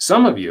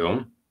 some of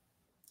you,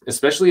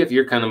 especially if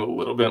you're kind of a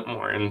little bit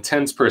more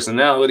intense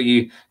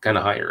personality, kind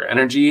of higher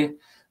energy,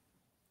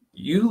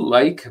 you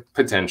like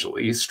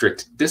potentially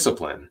strict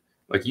discipline.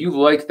 Like, you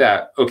like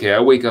that, okay, I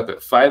wake up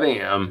at 5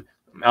 a.m.,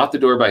 I'm out the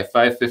door by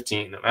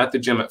 5:15, I'm at the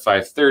gym at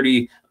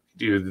 5:30,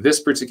 do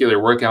this particular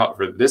workout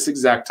for this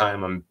exact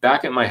time, I'm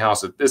back at my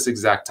house at this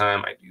exact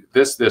time, I do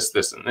this, this,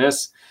 this, and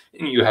this,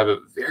 and you have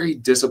a very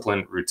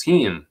disciplined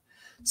routine.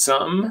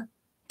 Some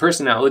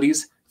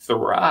personalities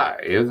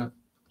thrive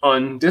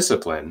on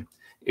discipline.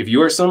 If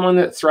you are someone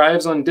that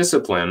thrives on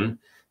discipline,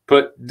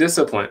 put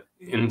discipline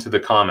into the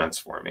comments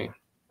for me.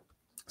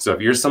 So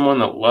if you're someone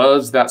that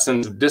loves that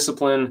sense of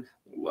discipline,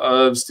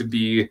 loves to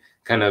be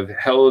kind of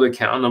held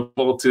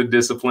accountable to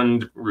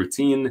disciplined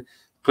routine,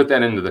 put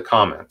that into the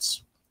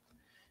comments.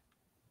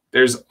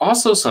 There's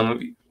also some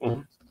of you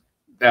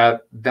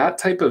that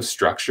type of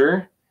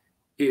structure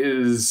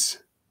is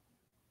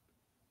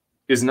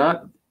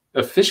not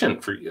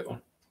efficient for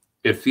you.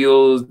 It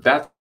feels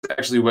that's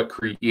actually what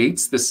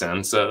creates the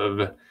sense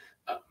of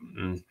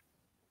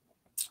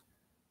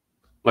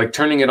like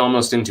turning it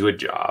almost into a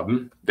job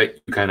that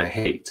you kind of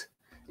hate.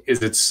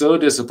 Is it's so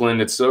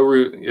disciplined, it's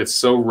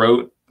so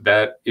rote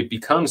that it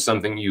becomes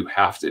something you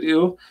have to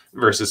do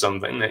versus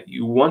something that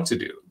you want to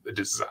do. The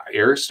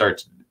desire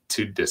starts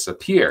to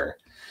disappear.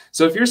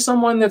 So if you're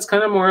someone that's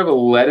kind of more of a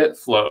let it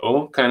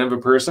flow kind of a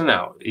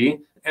personality,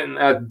 and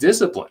that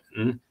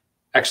discipline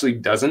actually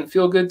doesn't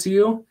feel good to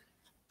you,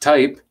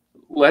 type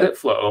let it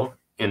flow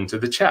into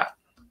the chat.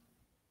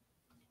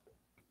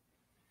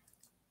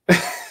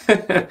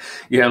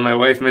 Yeah, my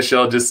wife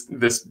Michelle just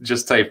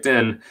typed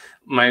in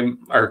my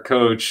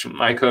coach,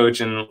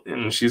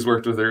 and she's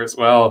worked with her as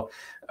well,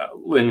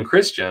 Lynn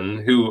Christian,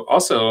 who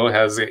also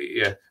has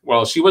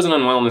well, she wasn't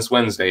on Wellness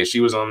Wednesday.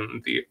 She was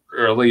on the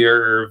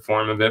earlier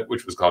form of it,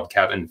 which was called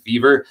Cabin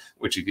Fever,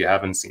 which if you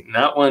haven't seen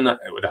that one, I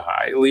would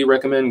highly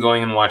recommend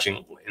going and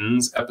watching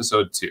Lynn's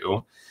episode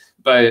 2.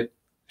 But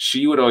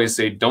she would always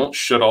say, don't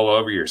shit all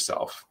over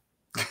yourself.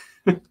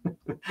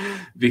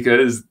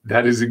 Because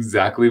that is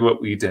exactly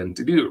what we tend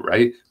to do,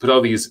 right? Put all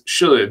these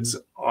shoulds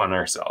on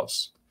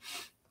ourselves.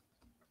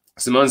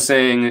 Simone's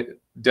saying,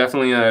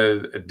 definitely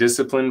a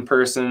disciplined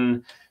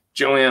person.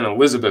 Joanne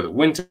Elizabeth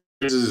Winters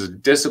is a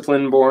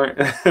disciplined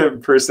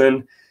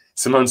person.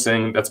 Simone's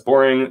saying, that's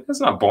boring. That's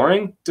not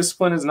boring.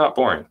 Discipline is not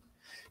boring.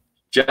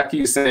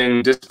 Jackie's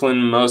saying,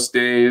 discipline most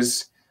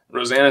days.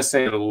 Rosanna's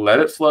saying, let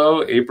it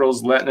flow.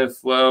 April's letting it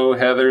flow.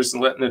 Heather's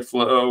letting it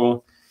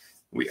flow.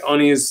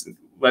 Leonie's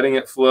letting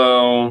it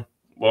flow.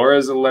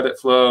 Laura's a let it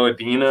flow.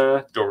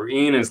 Adina,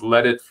 Doreen is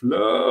let it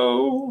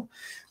flow.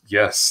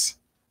 Yes.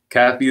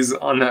 Kathy's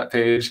on that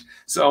page.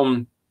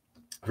 So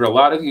for a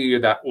lot of you,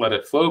 you're that let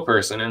it flow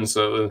person. And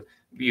so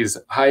these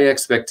high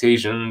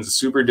expectations,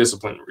 super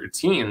disciplined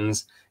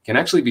routines can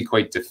actually be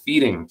quite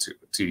defeating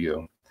to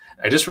you.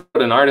 I just wrote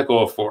an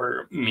article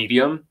for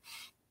Medium,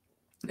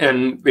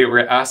 and they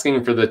were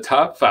asking for the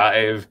top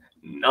 5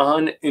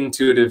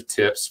 non-intuitive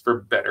tips for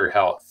better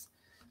health.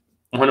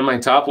 One of my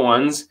top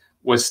ones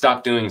was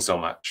stop doing so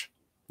much.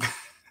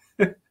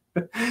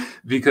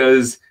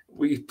 Because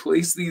we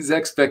place these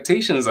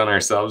expectations on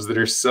ourselves that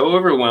are so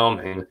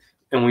overwhelming.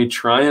 and we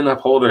try and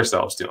uphold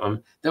ourselves to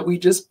them, that we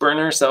just burn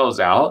ourselves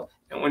out.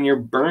 And when you're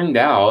burned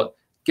out,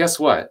 guess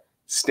what?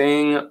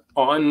 Staying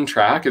on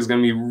track is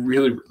going to be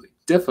really, really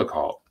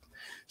difficult.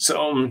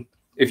 So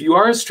if you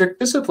are a strict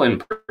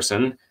discipline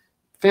person,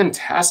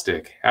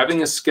 fantastic.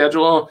 Having a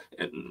schedule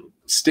and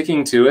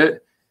sticking to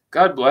it,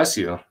 God bless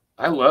you.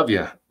 I love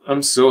you.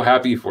 I'm so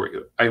happy for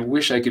you. I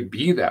wish I could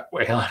be that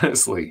way,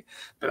 honestly.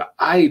 But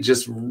I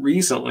just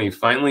recently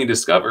finally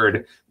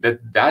discovered that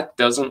that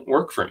doesn't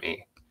work for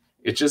me.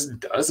 It just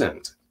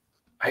doesn't.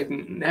 I've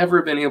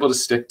never been able to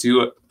stick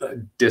to a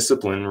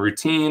discipline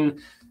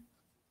routine.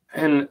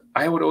 And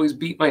I would always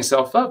beat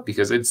myself up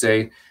because I'd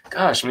say,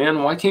 gosh,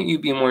 man, why can't you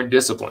be more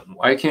disciplined?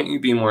 Why can't you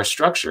be more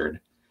structured?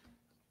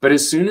 But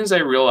as soon as I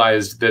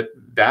realized that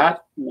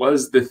that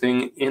was the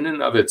thing in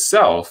and of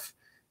itself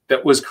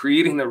that was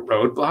creating the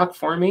roadblock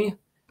for me,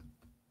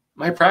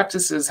 my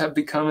practices have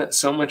become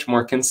so much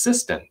more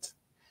consistent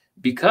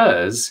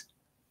because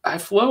I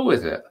flow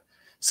with it.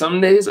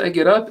 Some days I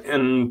get up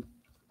and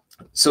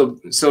so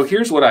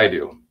here's what I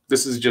do.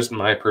 This is just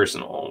my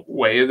personal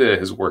way that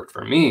has worked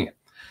for me.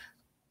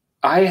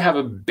 I have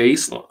a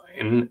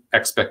baseline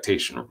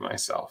expectation of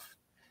myself.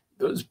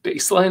 Those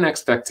baseline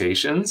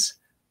expectations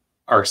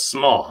are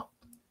small.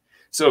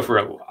 So for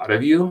a lot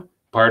of you,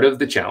 part of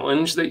the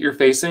challenge that you're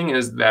facing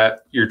is that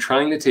you're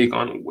trying to take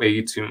on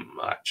way too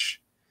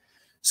much.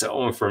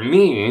 So for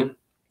me,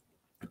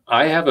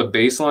 I have a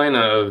baseline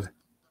of,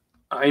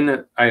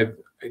 I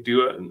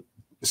do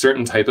a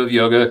certain type of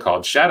yoga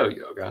called shadow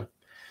yoga.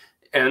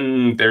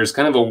 And there's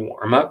kind of a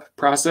warm-up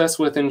process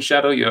within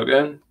shadow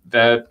yoga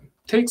that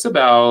takes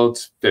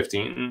about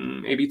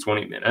 15, maybe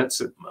 20 minutes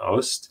at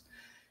most.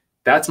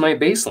 That's my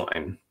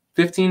baseline,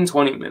 15,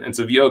 20 minutes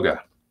of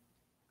yoga.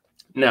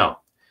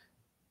 Now,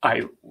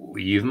 I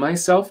leave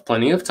myself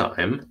plenty of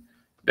time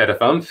that if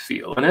I'm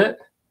feeling it,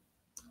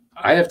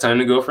 I have time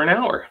to go for an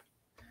hour.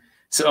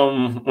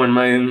 So when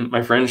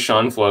my friend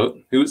Sean Float,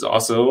 who's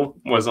also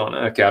was on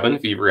a Cabin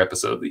Fever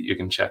episode that you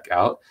can check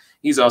out,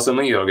 he's also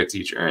my yoga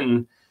teacher.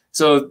 And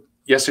so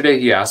yesterday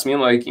he asked me,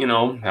 like, you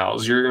know,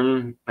 how's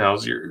your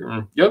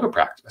yoga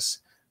practice?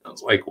 I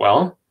was like,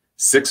 well,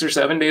 6 or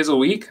 7 days a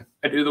week,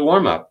 I do the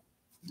warm up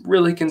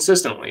really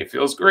consistently. It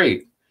feels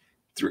great.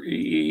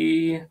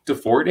 3 to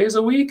 4 days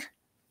a week,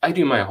 I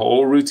do my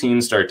whole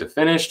routine start to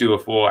finish, do a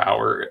full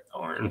hour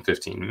and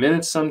 15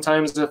 minutes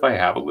sometimes if I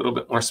have a little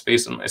bit more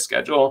space in my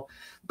schedule.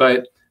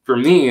 But for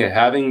me,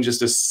 having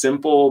just a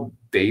simple,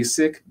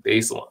 basic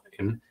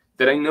baseline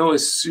that I know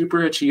is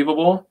super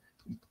achievable,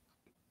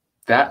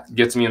 that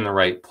gets me in the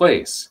right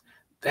place.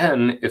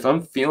 Then if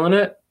I'm feeling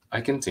it,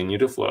 I continue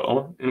to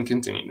flow and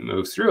continue to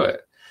move through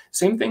it.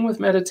 Same thing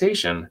with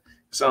meditation.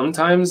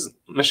 Sometimes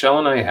Michelle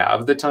and I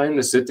have the time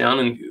to sit down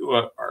and do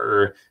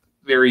our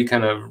very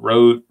kind of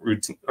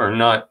routine, or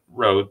not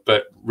road,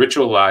 but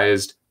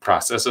ritualized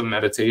process of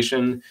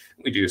meditation.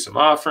 We do some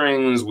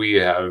offerings. We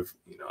have,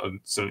 you know,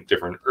 some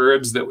different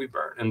herbs that we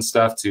burn and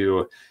stuff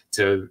to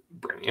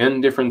bring in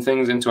different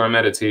things into our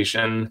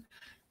meditation.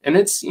 And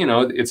it's, you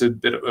know, it's a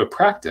bit of a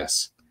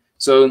practice.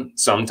 So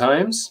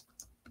sometimes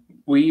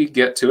we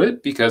get to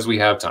it because we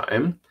have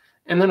time,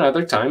 and then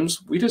other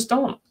times we just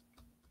don't.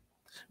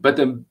 But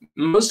the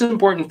most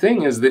important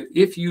thing is that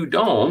if you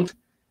don't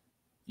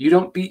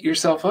beat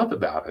yourself up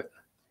about it.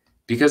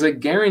 Because I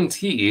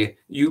guarantee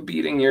you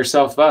beating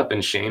yourself up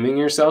and shaming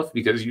yourself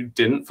because you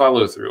didn't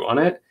follow through on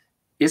it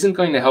isn't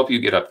going to help you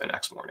get up the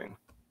next morning.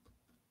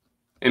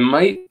 It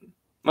might,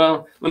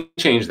 well, let me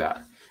change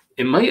that.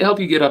 It might help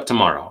you get up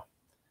tomorrow,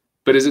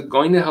 but is it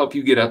going to help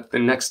you get up the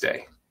next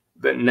day,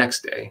 the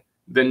next day,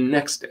 the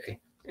next day,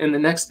 and the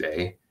next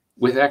day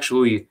with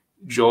actually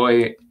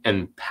joy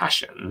and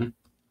passion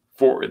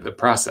for the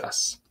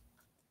process?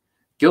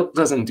 Guilt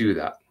doesn't do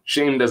that.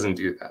 Shame doesn't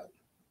do that.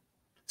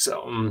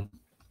 So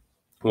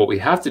what we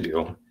have to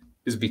do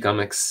is become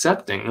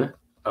accepting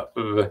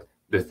of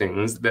the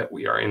things that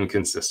we are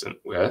inconsistent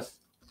with.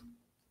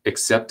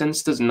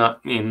 Acceptance does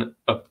not mean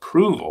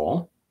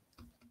approval.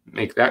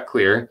 Make that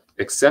clear.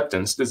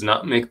 Acceptance does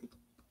not mean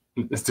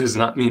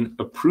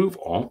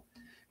approval,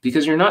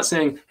 because you're not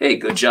saying, hey,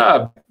 good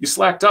job, you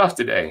slacked off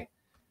today.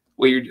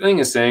 What you're doing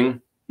is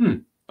saying,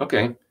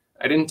 okay,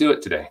 I didn't do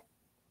it today.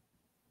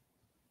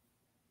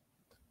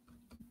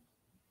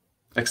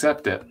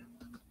 Accept it.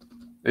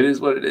 It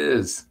is what it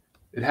is.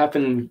 It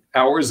happened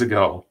hours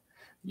ago.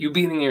 You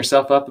beating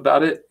yourself up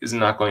about it is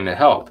not going to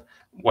help.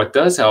 What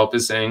does help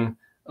is saying,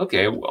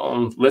 okay,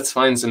 well, let's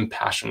find some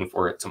passion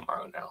for it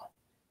tomorrow now.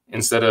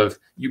 Instead of,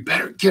 you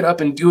better get up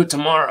and do it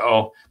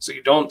tomorrow so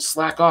you don't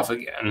slack off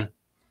again.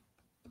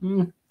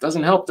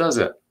 Doesn't help, does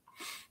it?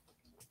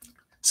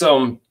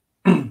 So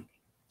if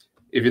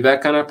you're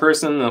that kind of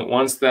person that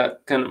wants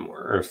that kind of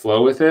more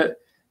flow with it,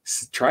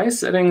 try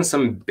setting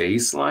some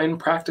baseline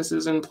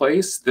practices in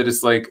place that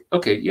is like,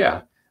 okay,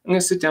 yeah, I'm going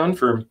to sit down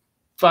for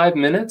 5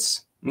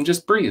 minutes and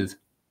just breathe.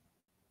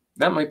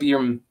 That might be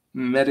your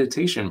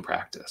meditation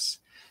practice.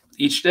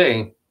 Each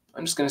day,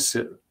 I'm just going to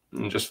sit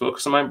and just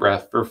focus on my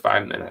breath for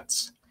 5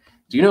 minutes.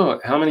 Do you know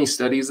how many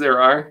studies there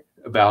are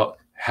about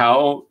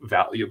how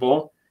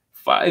valuable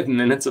 5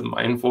 minutes of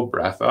mindful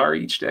breath are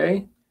each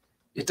day,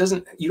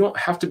 you don't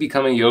have to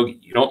become a yogi.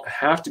 You don't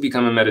have to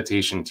become a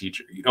meditation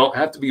teacher. You don't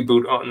have to be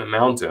Buddha on the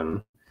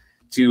mountain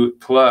to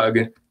plug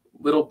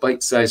little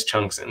bite-sized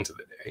chunks into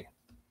the day.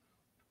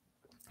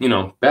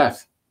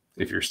 Beth,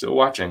 if you're still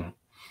watching,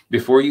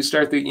 before you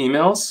start the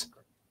emails,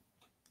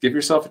 give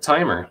yourself a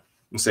timer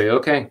and say,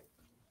 okay,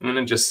 I'm going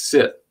to just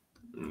sit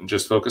and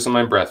just focus on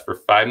my breath for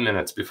 5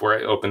 minutes before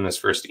I open this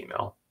first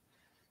email.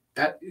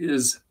 That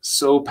is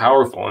so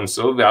powerful and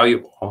so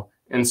valuable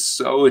and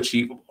so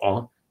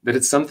achievable that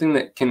it's something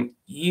that can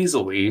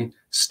easily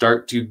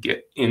start to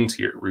get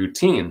into your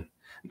routine.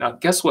 Now,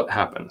 guess what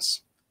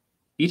happens?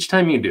 Each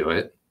time you do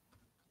it,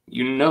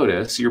 you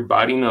notice, your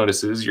body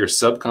notices, your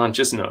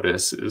subconscious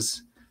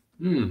notices,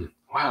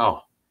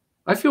 wow,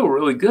 I feel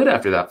really good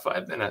after that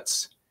 5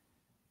 minutes.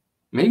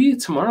 Maybe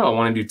tomorrow I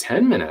want to do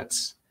 10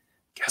 minutes.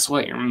 Guess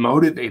what? You're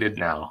motivated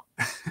now.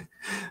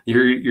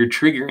 You're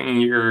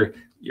triggering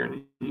your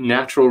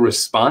natural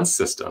response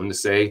system to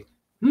say,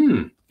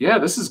 yeah,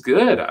 this is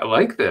good. I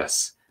like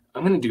this.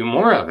 I'm going to do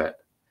more of it.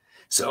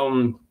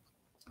 So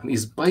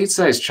these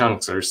bite-sized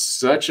chunks are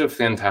such a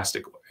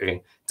fantastic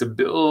way to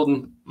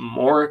build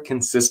more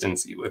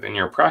consistency within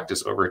your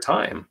practice over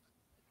time.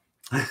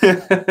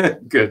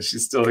 Good.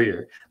 She's still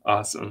here.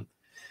 Awesome.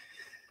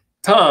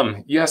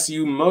 Tom, yes,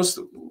 you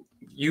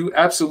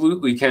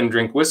absolutely can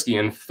drink whiskey.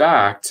 In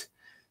fact,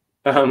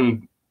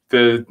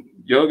 the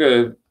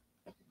yoga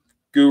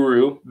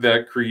guru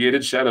that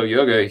created Shadow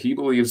Yoga, he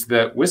believes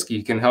that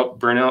whiskey can help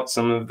burn out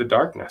some of the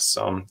darkness.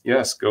 So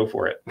yes, go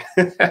for it.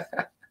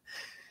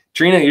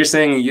 Trina, you're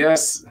saying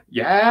yes.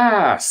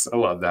 Yes. I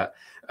love that.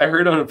 I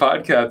heard on a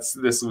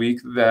podcast this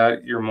week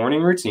that your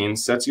morning routine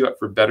sets you up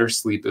for better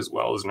sleep as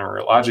well as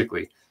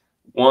neurologically.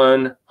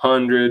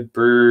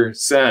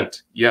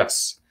 100%.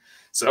 Yes.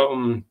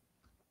 So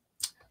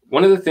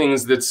one of the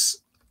things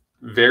that's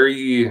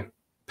very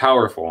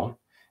powerful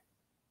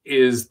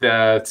is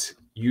that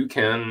you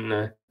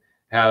can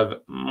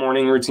have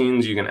morning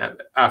routines, you can have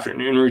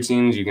afternoon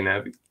routines, you can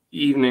have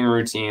evening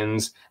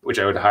routines, which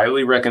I would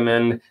highly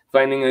recommend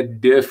finding a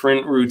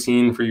different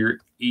routine for your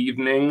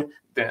evening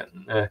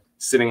than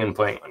sitting and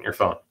playing on your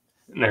phone.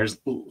 And there's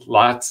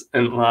lots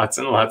and lots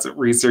and lots of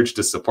research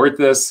to support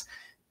this.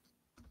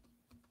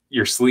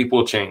 Your sleep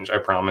will change, I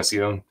promise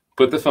you.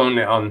 Put the phone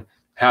down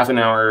half an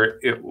hour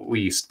at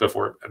least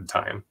before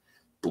bedtime.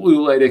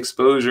 Blue light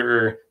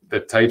exposure, the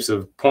types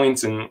of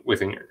points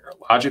within your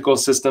neurological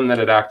system that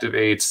it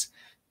activates,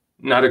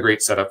 not a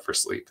great setup for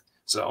sleep.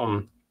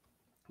 So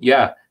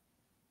yeah,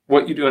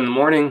 what you do in the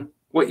morning,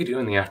 what you do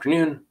in the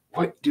afternoon,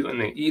 what you do in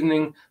the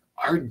evening,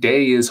 our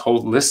day is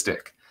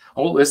holistic.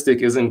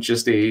 Holistic isn't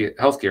just a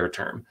healthcare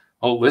term.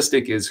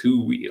 Holistic is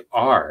who we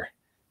are.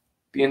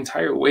 The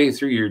entire way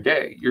through your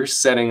day, you're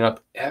setting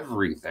up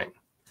everything.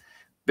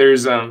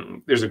 There's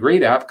a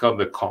great app called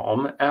the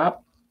Calm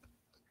app.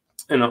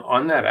 And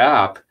on that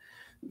app,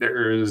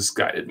 there's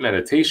guided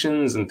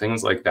meditations and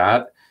things like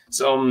that.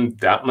 So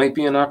that might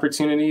be an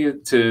opportunity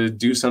to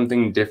do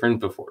something different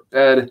before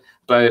bed.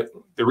 But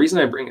the reason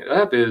I bring it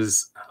up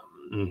is,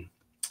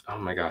 oh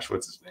my gosh,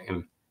 what's his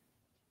name?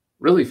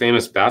 Really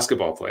famous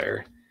basketball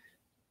player,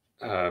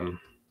 LeBron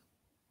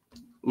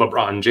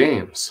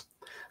James.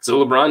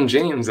 So LeBron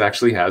James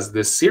actually has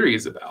this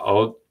series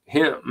about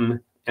him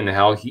and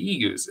how he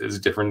uses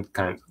different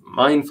kinds of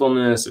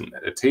mindfulness and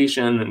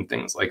meditation and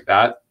things like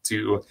that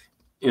to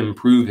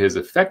improve his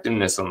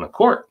effectiveness on the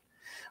court,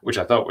 which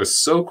I thought was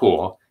so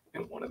cool.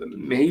 And one of the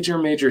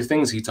major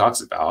things he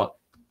talks about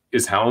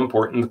is how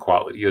important the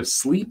quality of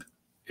sleep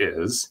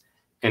is.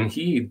 And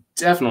he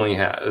definitely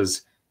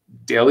has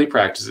daily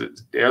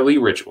practices, daily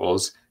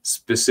rituals,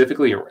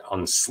 specifically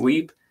around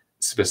sleep,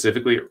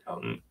 specifically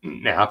around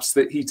naps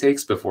that he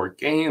takes before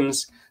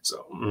games.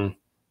 So,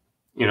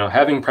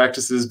 having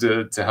practices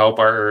to help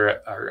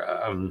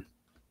our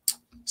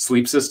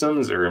sleep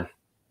systems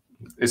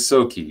is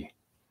so key.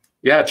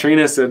 Yeah,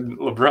 Trina said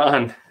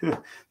LeBron.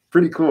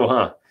 Pretty cool,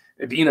 huh?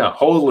 Adina,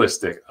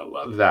 holistic. I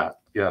love that.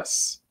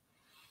 Yes.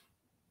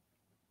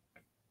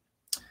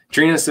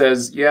 Trina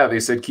says, yeah, they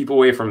said keep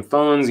away from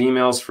phones,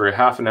 emails for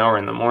half an hour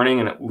in the morning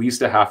and at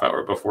least a half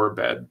hour before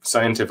bed.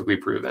 Scientifically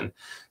proven.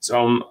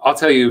 So I'll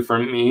tell you, for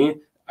me,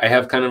 I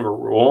have kind of a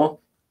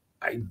rule.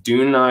 I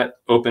do not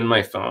open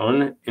my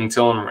phone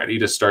until I'm ready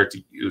to start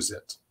to use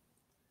it.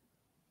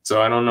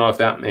 So I don't know if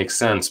that makes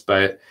sense,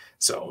 but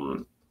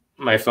so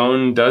my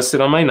phone does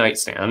sit on my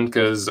nightstand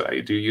because I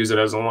do use it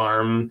as an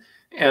alarm.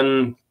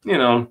 And,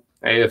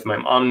 hey, if my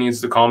mom needs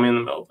to call me in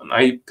the middle of the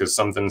night because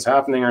something's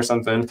happening or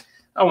something,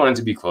 I want it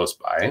to be close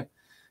by.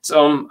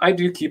 So I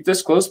do keep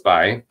this close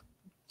by.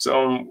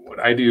 So what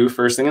I do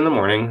first thing in the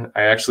morning,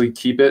 I actually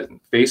keep it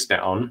face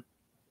down.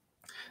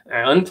 I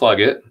unplug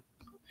it.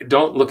 I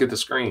don't look at the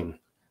screen.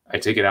 I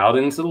take it out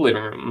into the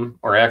living room,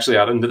 or actually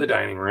out into the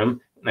dining room,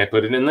 and I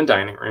put it in the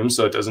dining room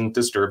so it doesn't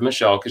disturb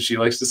Michelle because she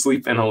likes to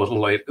sleep in a little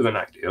later than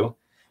I do.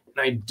 And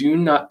I do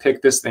not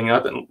pick this thing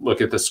up and look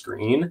at the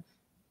screen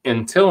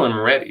until I'm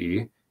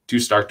ready to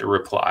start to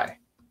reply.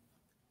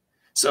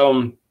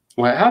 So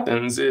what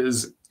happens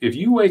is if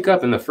you wake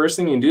up and the first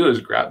thing you do is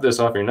grab this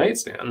off your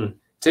nightstand,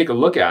 take a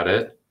look at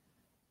it,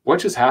 what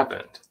just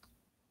happened?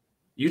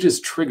 You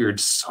just triggered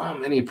so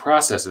many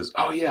processes.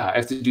 Oh yeah, I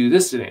have to do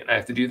this today, and I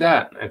have to do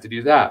that, and I have to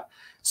do that.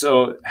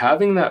 So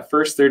having that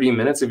first 30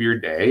 minutes of your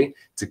day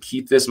to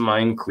keep this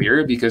mind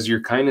clear, because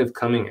you're kind of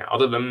coming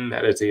out of a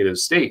meditative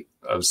state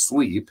of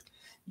sleep,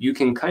 you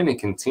can kind of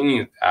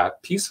continue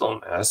that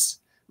peacefulness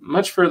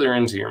much further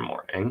into your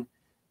morning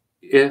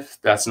if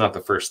that's not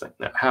the first thing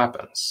that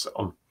happens.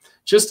 So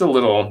just a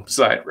little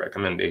side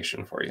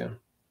recommendation for you.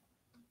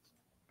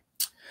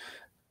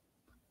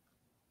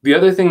 The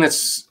other thing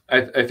that's,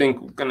 I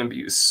think, going to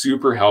be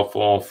super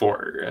helpful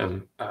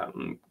for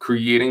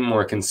creating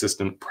more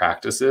consistent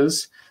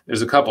practices,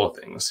 there's a couple of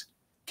things.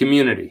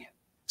 Community,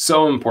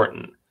 so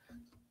important.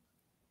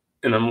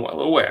 And I'm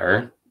well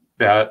aware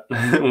that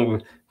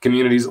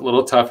community is a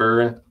little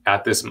tougher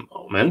at this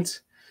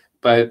moment,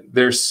 but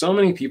there's so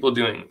many people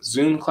doing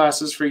Zoom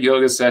classes for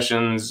yoga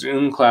sessions,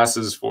 Zoom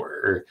classes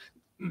for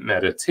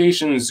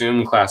meditation,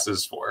 Zoom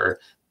classes for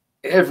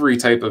every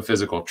type of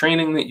physical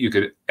training that you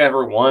could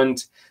ever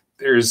want.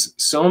 There's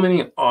so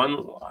many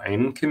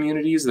online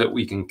communities that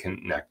we can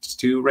connect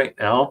to right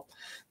now.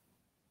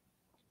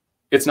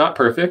 It's not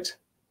perfect,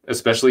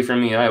 especially for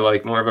me. I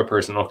like more of a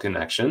personal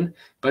connection,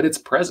 but it's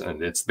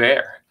present, it's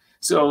there.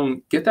 So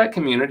get that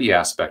community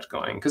aspect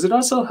going, because it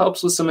also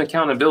helps with some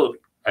accountability,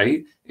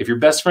 right? If your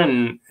best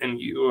friend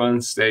and you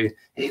want to say,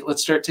 hey,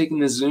 let's start taking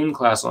this Zoom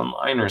class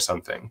online or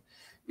something,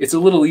 it's a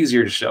little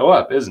easier to show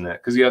up, isn't it?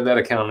 Because you have that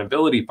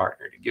accountability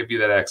partner to give you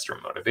that extra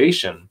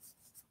motivation.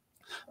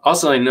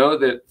 Also, I know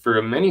that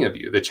for many of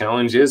you, the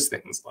challenge is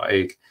things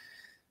like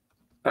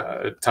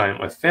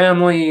time with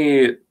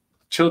family,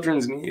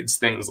 children's needs,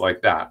 things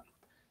like that.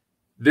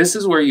 This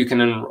is where you can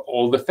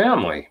enroll the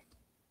family.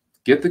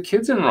 Get the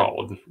kids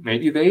enrolled.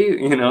 Maybe they,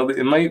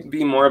 it might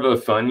be more of a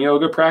fun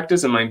yoga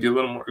practice. It might be a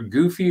little more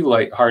goofy,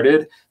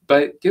 lighthearted,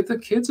 but get the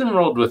kids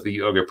enrolled with the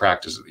yoga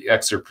practice, or the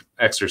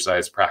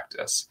exercise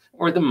practice,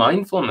 or the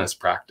mindfulness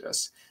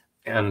practice.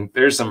 And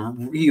there's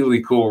some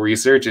really cool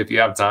research. If you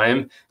have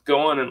time, go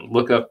on and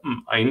look up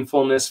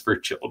mindfulness for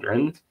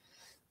children.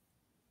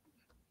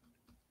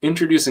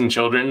 Introducing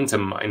children to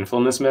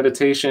mindfulness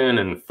meditation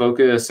and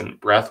focus and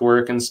breath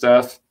work and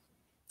stuff,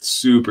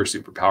 super,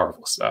 super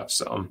powerful stuff.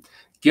 So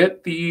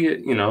get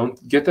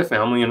the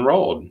family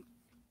enrolled.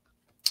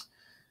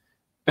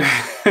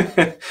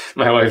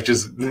 My wife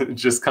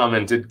just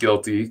commented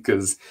guilty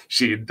because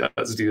she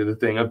does do the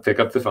thing of pick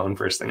up the phone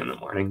first thing in the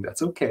morning.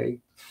 That's okay.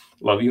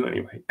 Love you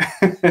anyway.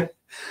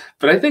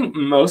 But I think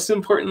most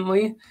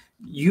importantly,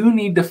 you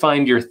need to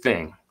find your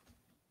thing.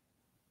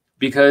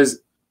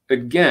 Because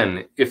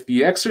again, if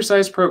the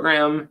exercise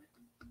program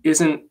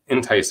isn't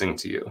enticing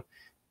to you,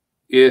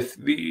 if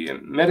the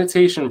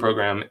meditation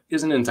program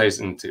isn't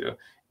enticing to you,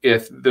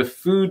 if the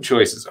food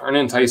choices aren't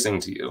enticing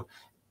to you,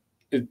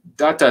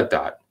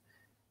 the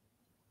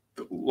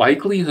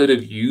likelihood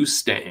of you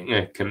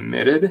staying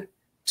committed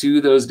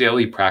to those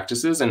daily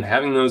practices and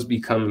having those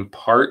become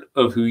part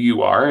of who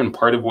you are and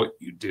part of what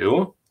you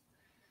do,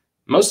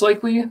 most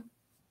likely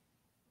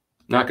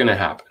not going to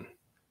happen.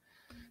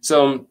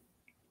 So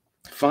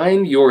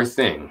find your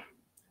thing.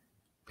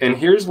 And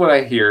here's what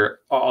I hear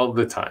all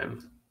the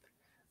time.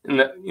 And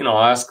that, I'll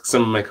ask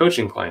some of my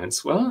coaching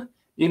clients, well,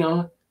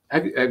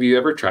 have you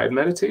ever tried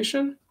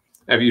meditation?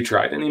 Have you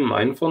tried any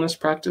mindfulness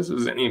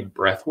practices, any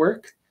breath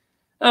work?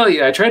 Oh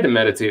yeah, I tried to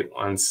meditate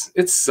once.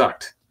 It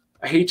sucked.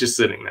 I hate just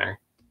sitting there.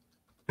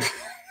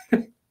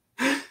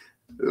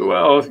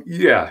 Well,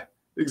 yeah,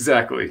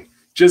 exactly.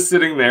 Just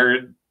sitting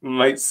there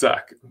might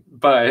suck,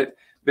 but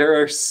there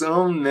are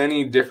so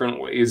many different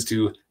ways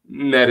to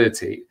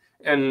meditate.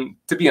 And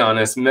to be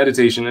honest,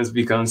 meditation has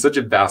become such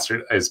a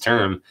bastardized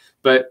term,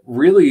 but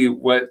really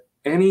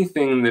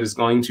anything that is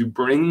going to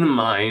bring the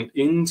mind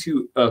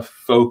into a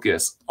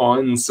focus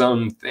on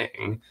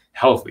something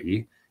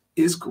healthy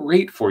is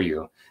great for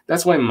you.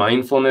 That's why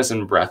mindfulness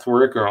and breath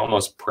work are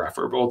almost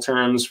preferable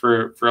terms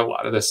for a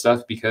lot of this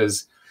stuff,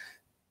 because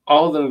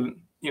all the,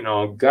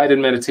 guided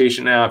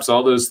meditation apps,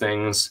 all those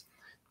things,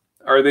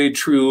 are they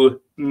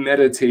true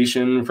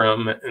meditation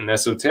from an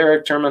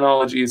esoteric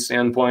terminology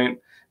standpoint?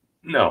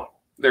 No,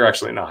 they're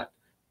actually not.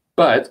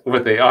 But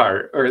what they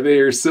are they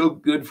are so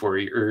good for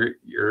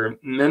your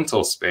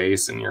mental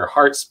space and your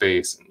heart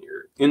space and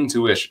your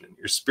intuition and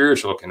your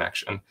spiritual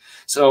connection.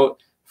 So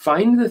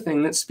find the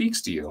thing that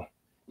speaks to you.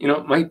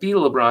 It might be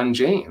LeBron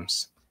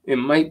James. It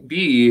might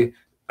be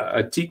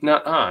Thich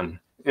Nhat Hanh.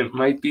 It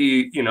might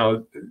be,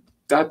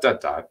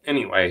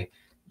 Anyway,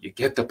 you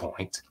get the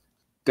point.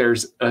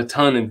 There's a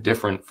ton of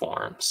different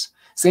forms.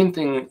 Same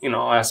thing,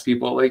 I'll ask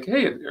people like,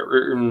 hey, have you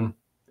ever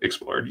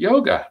explored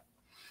yoga?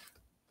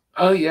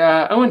 Oh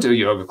yeah, I went to a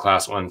yoga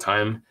class one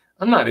time.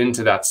 I'm not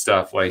into that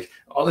stuff, like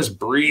all this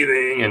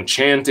breathing and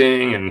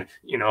chanting and,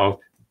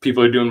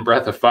 people are doing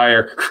breath of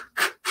fire.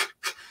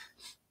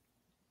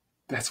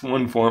 That's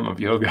one form of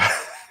yoga,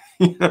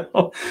 and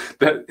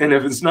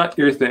if it's not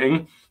your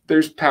thing,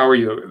 there's power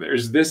yoga,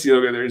 there's this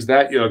yoga, there's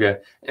that yoga.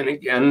 And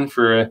again,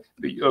 for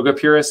the yoga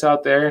purists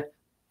out there,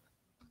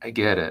 I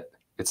get it.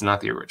 It's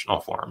not the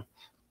original form.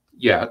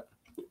 Yet,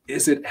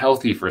 is it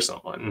healthy for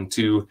someone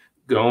to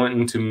go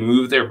and to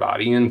move their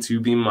body and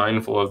to be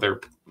mindful of their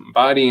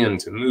body and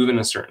to move in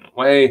a certain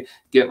way,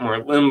 get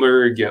more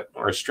limber, get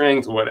more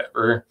strength,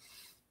 whatever?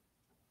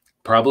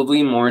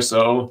 Probably more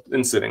so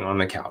than sitting on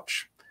the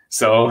couch.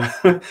 So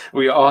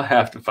we all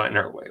have to find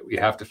our way. We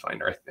have to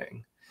find our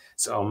thing.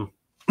 So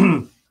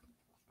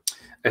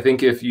I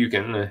think if you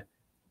can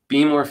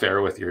be more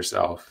fair with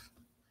yourself,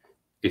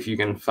 if you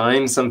can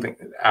find something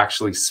that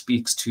actually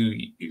speaks to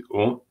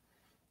you,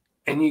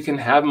 and you can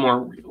have more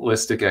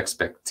realistic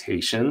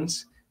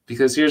expectations,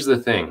 because here's the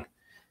thing.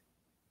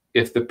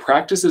 If the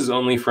practice is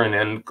only for an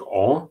end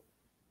goal,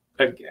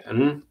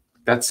 again,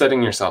 that's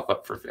setting yourself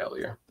up for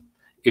failure.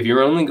 If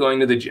you're only going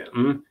to the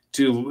gym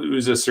to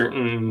lose a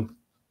certain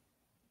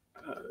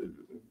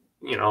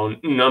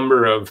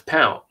number of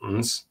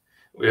pounds,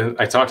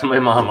 I talk to my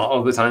mom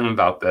all the time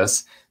about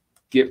this,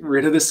 get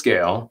rid of the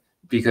scale,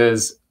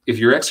 because if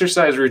your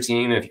exercise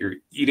routine, if your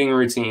eating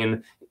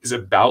routine is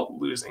about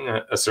losing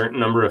a certain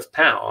number of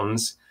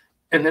pounds,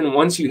 and then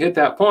once you hit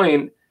that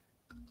point,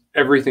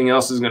 everything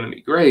else is going to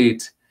be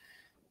great,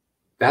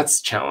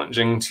 that's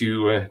challenging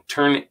to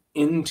turn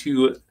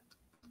into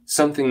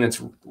something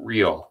that's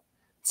real,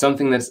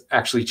 something that's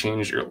actually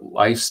changed your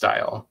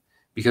lifestyle,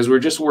 because we're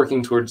just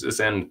working towards this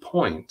end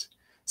point.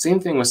 Same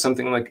thing with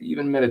something like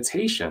even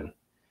meditation.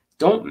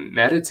 Don't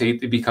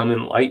meditate to become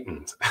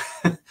enlightened.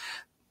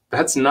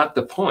 That's not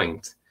the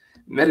point.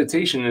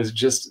 Meditation is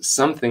just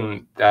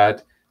something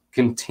that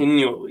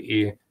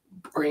continually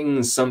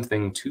brings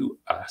something to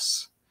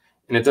us.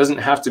 And it doesn't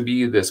have to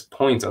be this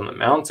point on the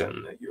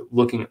mountain that you're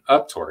looking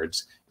up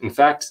towards. In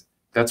fact,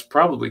 that's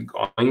probably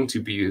going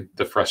to be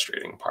the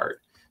frustrating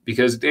part,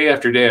 because day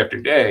after day after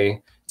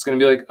day, it's going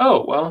to be like,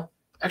 oh, well,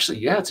 actually,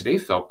 yeah, today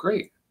felt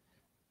great.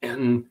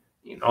 And,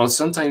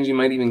 sometimes you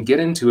might even get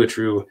into a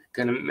true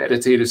kind of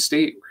meditative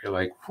state where you're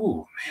like,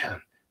 whew, man,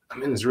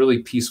 I'm in this really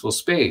peaceful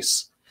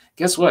space.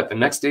 Guess what? The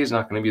next day is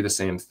not going to be the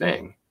same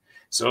thing.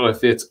 So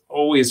if it's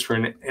always for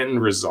an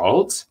end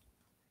result,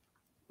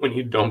 when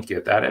you don't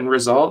get that end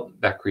result,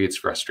 that creates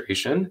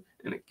frustration.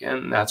 And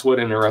again, that's what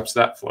interrupts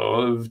that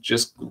flow of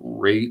just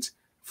great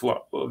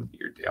flow of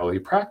your daily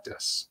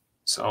practice.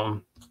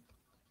 So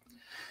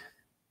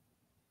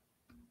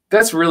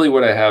that's really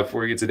what I have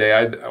for you today.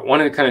 I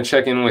wanted to kind of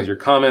check in with your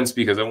comments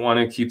because I want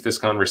to keep this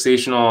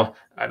conversational.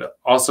 I'd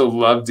also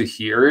love to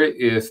hear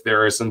if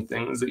there are some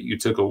things that you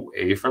took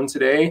away from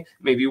today,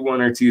 maybe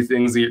one or two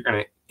things that you're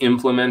going to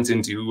implement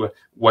into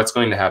what's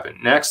going to happen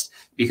next.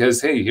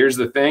 Because, hey, here's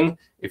the thing.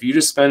 If you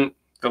just spent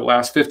the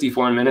last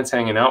 54 minutes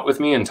hanging out with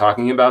me and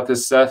talking about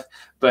this stuff,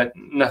 but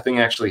nothing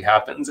actually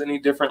happens any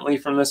differently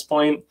from this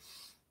point,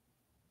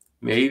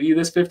 maybe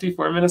this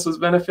 54 minutes was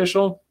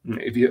beneficial,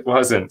 maybe it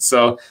wasn't.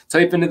 So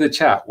type into the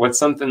chat, what's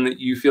something that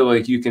you feel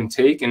like you can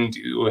take and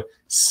do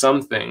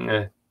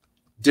something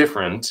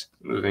different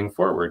moving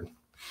forward?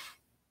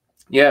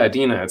 Yeah,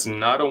 Dina, it's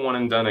not a one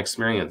and done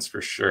experience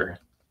for sure.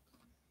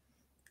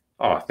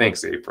 Oh,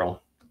 thanks,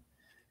 April.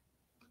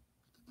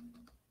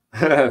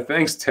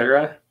 Thanks,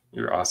 Tara.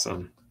 You're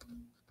awesome.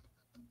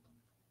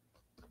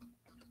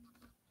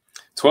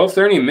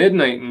 12:30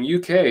 midnight in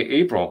UK,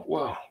 April.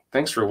 Whoa,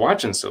 thanks for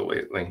watching so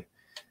lately.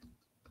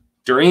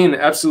 Doreen,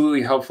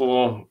 absolutely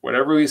helpful.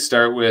 Whatever we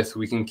start with,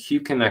 we can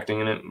keep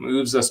connecting and it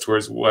moves us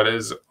towards what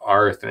is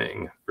our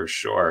thing for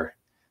sure.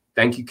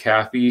 Thank you,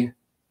 Kathy.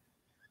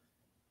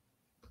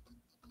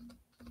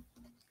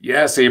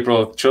 Yes,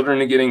 April,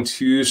 children are getting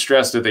too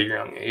stressed at a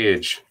young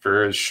age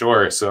for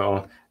sure.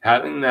 So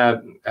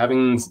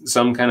having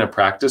some kind of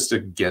practice to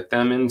get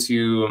them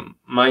into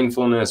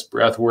mindfulness,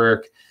 breath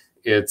work,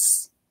 it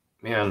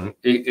can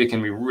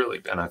be really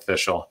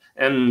beneficial.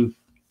 And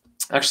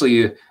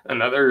actually,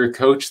 another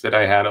coach that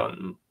I had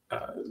on,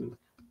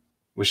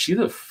 was she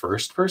the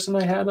first person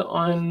I had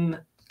on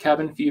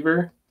Cabin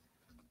Fever?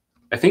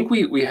 I think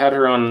we had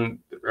her on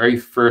the very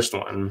first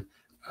one,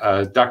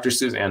 Dr.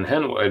 Suzanne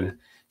Henwood.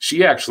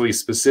 She actually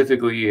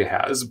specifically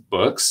has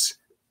books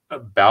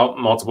about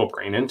multiple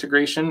brain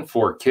integration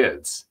for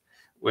kids,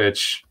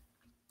 which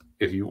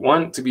if you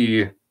want to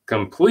be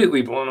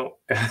completely blown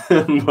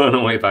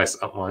away by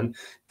someone,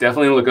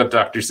 definitely look up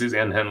Dr.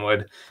 Suzanne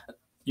Henwood.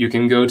 You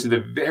can go to the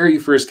very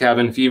first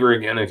Cabin Fever.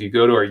 Again, if you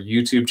go to our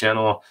YouTube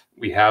channel,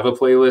 we have a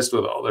playlist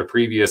with all the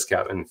previous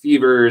Cabin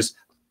Fevers,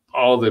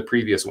 all the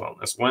previous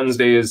Wellness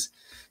Wednesdays.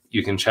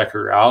 You can check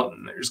her out,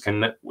 and there's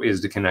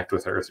ways to connect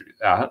with her through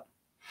that.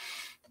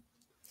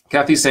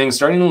 Kathy's saying,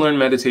 starting to learn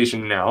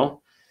meditation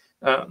now.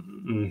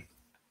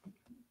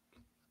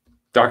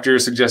 Doctor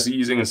suggests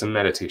using some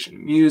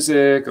meditation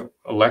music,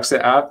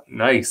 Alexa app.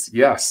 Nice.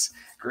 Yes.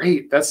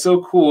 Great. That's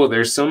so cool.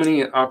 There's so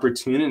many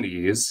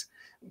opportunities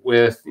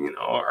with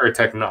our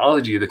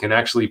technology that can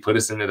actually put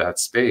us into that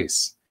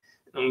space.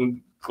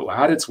 I'm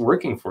glad it's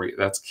working for you.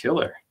 That's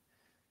killer.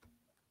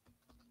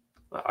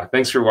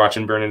 Thanks for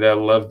watching, Bernadette.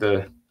 Love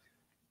the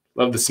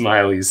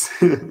smileys.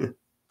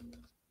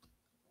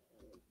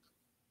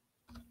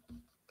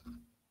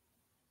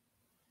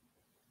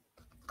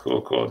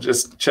 Cool.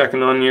 Just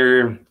checking on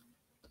your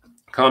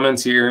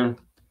comments here.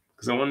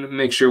 because I wanted to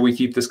make sure we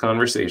keep this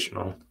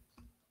conversational.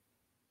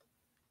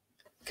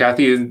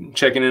 Kathy is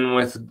checking in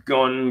with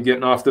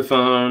getting off the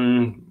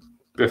phone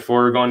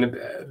before going to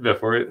bed,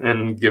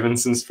 and giving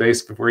some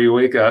space before you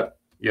wake up.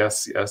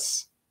 Yes,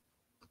 yes.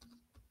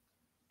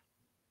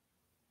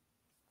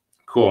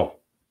 Cool.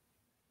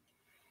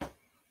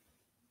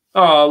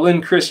 Oh,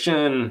 Lynn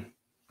Christian,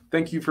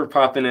 thank you for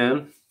popping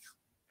in.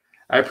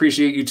 I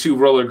appreciate you too,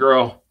 Roller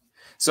Girl.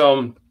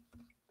 So,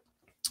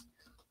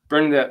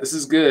 Bernadette, this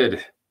is good.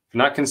 If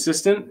not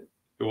consistent,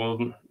 it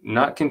will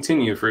not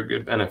continue for a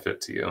good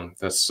benefit to you.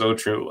 That's so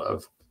true,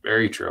 love.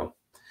 Very true.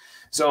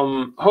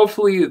 So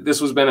hopefully this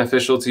was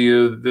beneficial to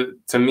you.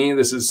 To me,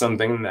 this is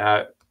something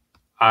that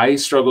I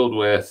struggled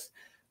with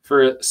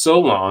for so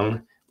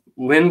long.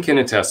 Lynn can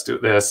attest to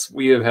this.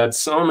 We have had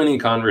so many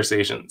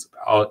conversations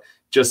about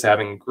just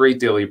having great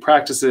daily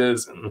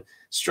practices and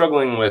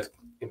struggling with,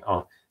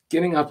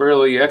 getting up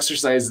early,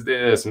 exercise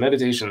this,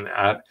 meditation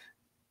that.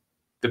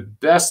 The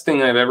best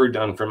thing I've ever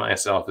done for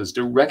myself is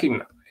to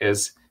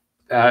recognize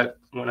that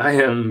when I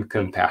am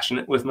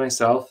compassionate with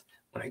myself,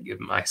 when I give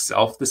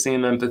myself the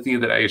same empathy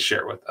that I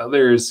share with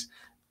others,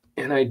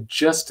 and I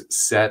just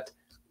set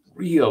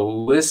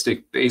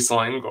realistic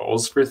baseline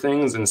goals for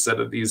things instead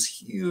of these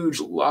huge,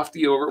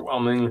 lofty,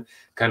 overwhelming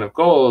kind of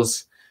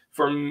goals,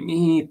 for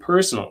me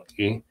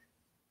personally,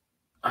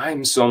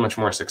 I'm so much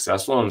more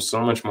successful, I'm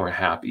so much more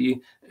happy,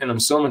 and I'm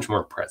so much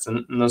more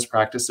present in those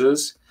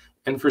practices.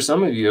 And for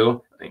some of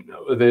you, I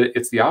know that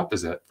it's the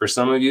opposite. For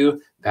some of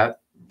you, that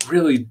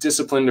really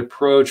disciplined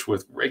approach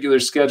with regular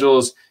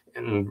schedules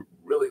and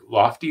really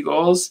lofty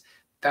goals,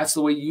 that's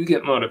the way you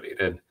get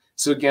motivated.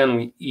 So again,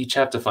 we each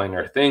have to find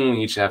our thing.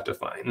 We each have to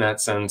find that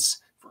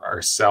sense for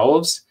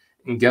ourselves.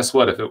 And guess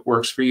what? If it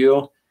works for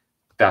you,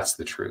 that's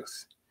the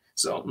truth.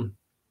 So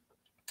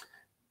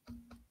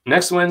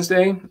next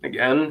Wednesday,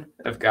 again,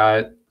 I've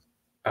got,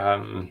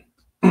 I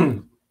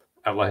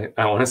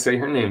want to say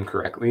her name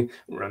correctly,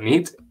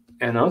 Ramit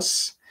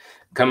Enos,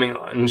 coming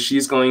on.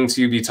 She's going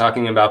to be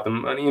talking about the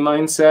money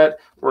mindset.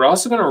 We're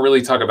also going to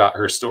really talk about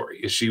her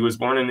story. She was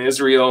born in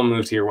Israel,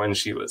 moved here when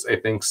she was, I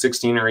think,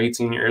 16 or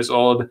 18 years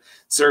old,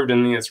 served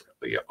in the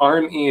Israeli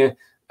army,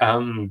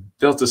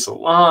 built a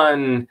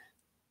salon,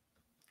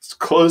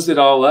 closed it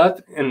all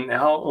up, and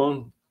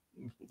now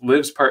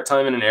lives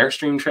part-time in an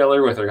Airstream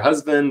trailer with her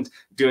husband,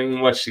 doing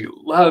what she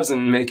loves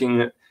and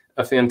making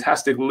a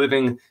fantastic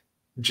living,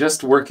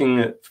 just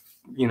working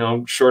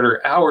shorter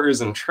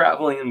hours and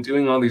traveling and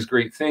doing all these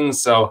great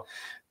things. So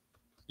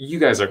you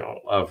guys are going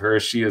to love her.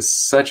 She is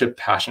such a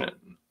passionate,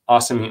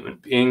 awesome human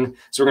being.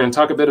 So we're going to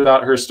talk a bit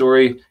about her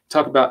story,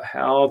 talk about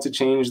how to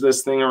change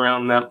this thing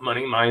around that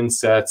money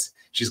mindset.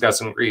 She's got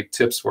some great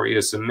tips for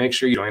you. So make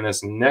sure you join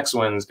us next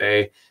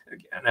Wednesday,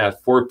 again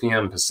at 4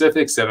 p.m.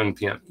 Pacific, 7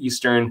 p.m.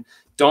 Eastern.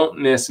 Don't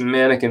miss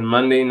Mannequin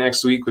Monday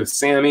next week with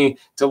Sammy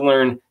to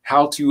learn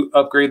how to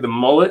upgrade the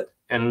mullet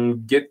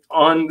and get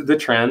on the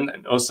trend. I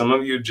know some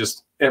of you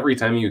just, every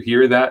time you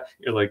hear that,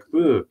 you're like,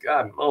 ooh,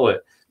 God,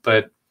 mullet.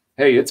 But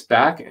hey, it's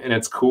back and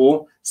it's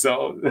cool.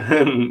 So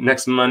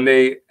next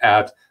Monday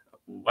at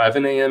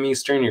 11 a.m.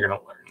 Eastern, you're going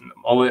to learn the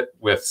mullet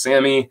with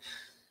Sammy.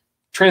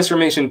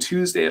 Transformation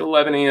Tuesday at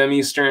 11 a.m.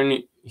 Eastern,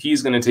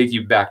 he's going to take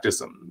you back to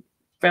some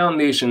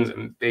foundations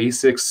and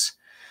basics.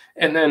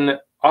 And then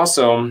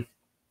also,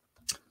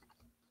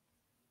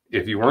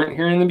 if you weren't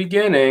here in the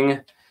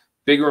beginning,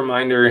 big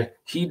reminder,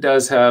 he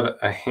does have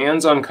a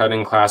hands-on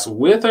cutting class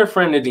with our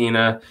friend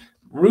Adina,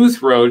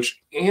 Ruth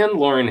Roach, and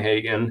Lauren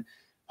Hagen.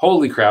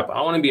 Holy crap, I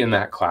want to be in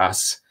that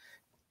class.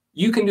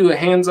 You can do a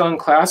hands-on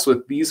class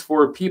with these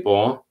 4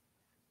 people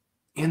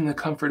in the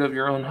comfort of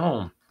your own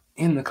home,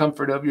 in the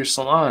comfort of your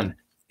salon,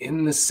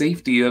 in the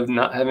safety of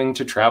not having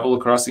to travel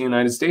across the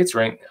United States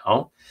right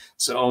now.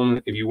 So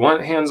if you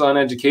want hands-on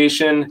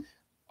education,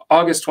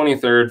 August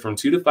 23rd from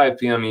 2 to 5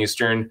 p.m.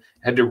 Eastern,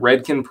 head to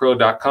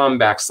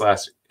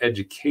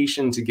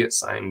redkinpro.com/education to get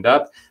signed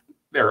up.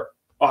 There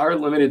are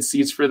limited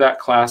seats for that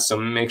class, so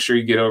make sure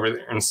you get over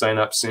there and sign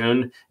up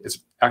soon. It's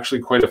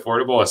actually quite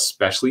affordable,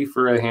 especially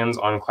for a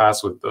hands-on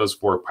class with those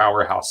 4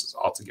 powerhouses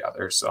all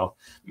together. So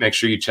make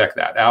sure you check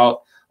that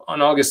out.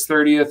 On August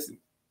 30th,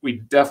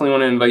 we definitely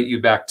want to invite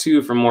you back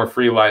too for more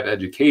free live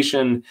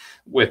education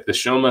with The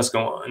Show Must Go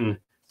On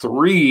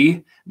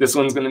 3. This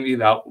one's going to be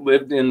about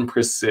lived-in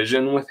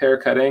precision with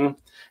haircutting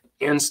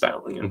and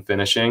styling and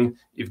finishing.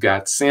 You've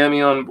got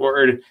Sammy on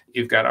board.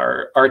 You've got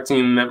our art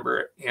team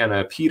member,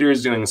 Anna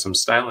Peters, doing some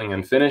styling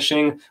and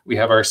finishing. We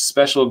have our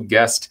special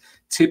guest,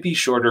 Tippy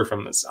Shorter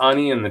from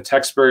Mazzani and the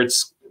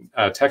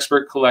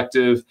Techspert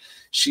Collective.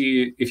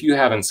 If you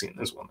haven't seen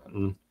this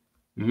woman,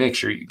 make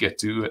sure you get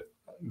to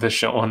the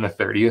show on the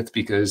 30th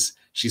because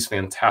she's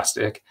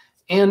fantastic.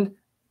 And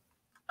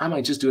I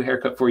might just do a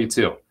haircut for you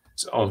too.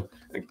 So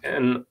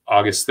again,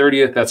 August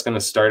 30th, that's going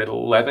to start at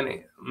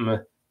 11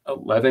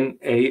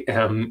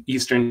 a.m.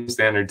 Eastern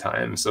Standard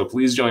Time. So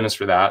please join us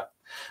for that.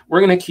 We're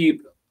going to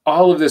keep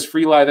all of this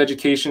free live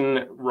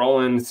education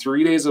rolling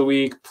 3 days a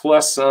week,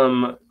 plus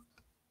some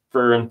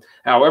for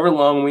however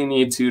long we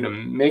need to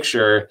make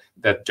sure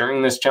that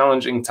during this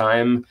challenging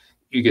time,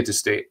 you get to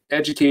stay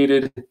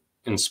educated,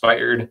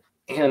 inspired,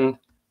 and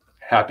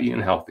happy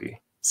and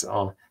healthy.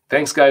 So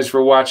thanks, guys,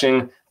 for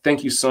watching.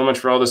 Thank you so much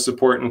for all the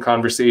support and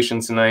conversation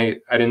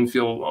tonight. I didn't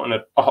feel alone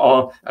at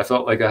all. I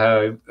felt like I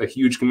had a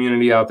huge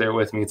community out there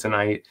with me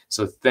tonight.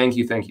 So thank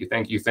you from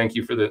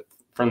the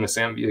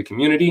Samvia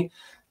community.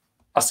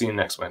 I'll see you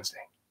next Wednesday.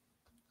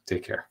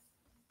 Take care.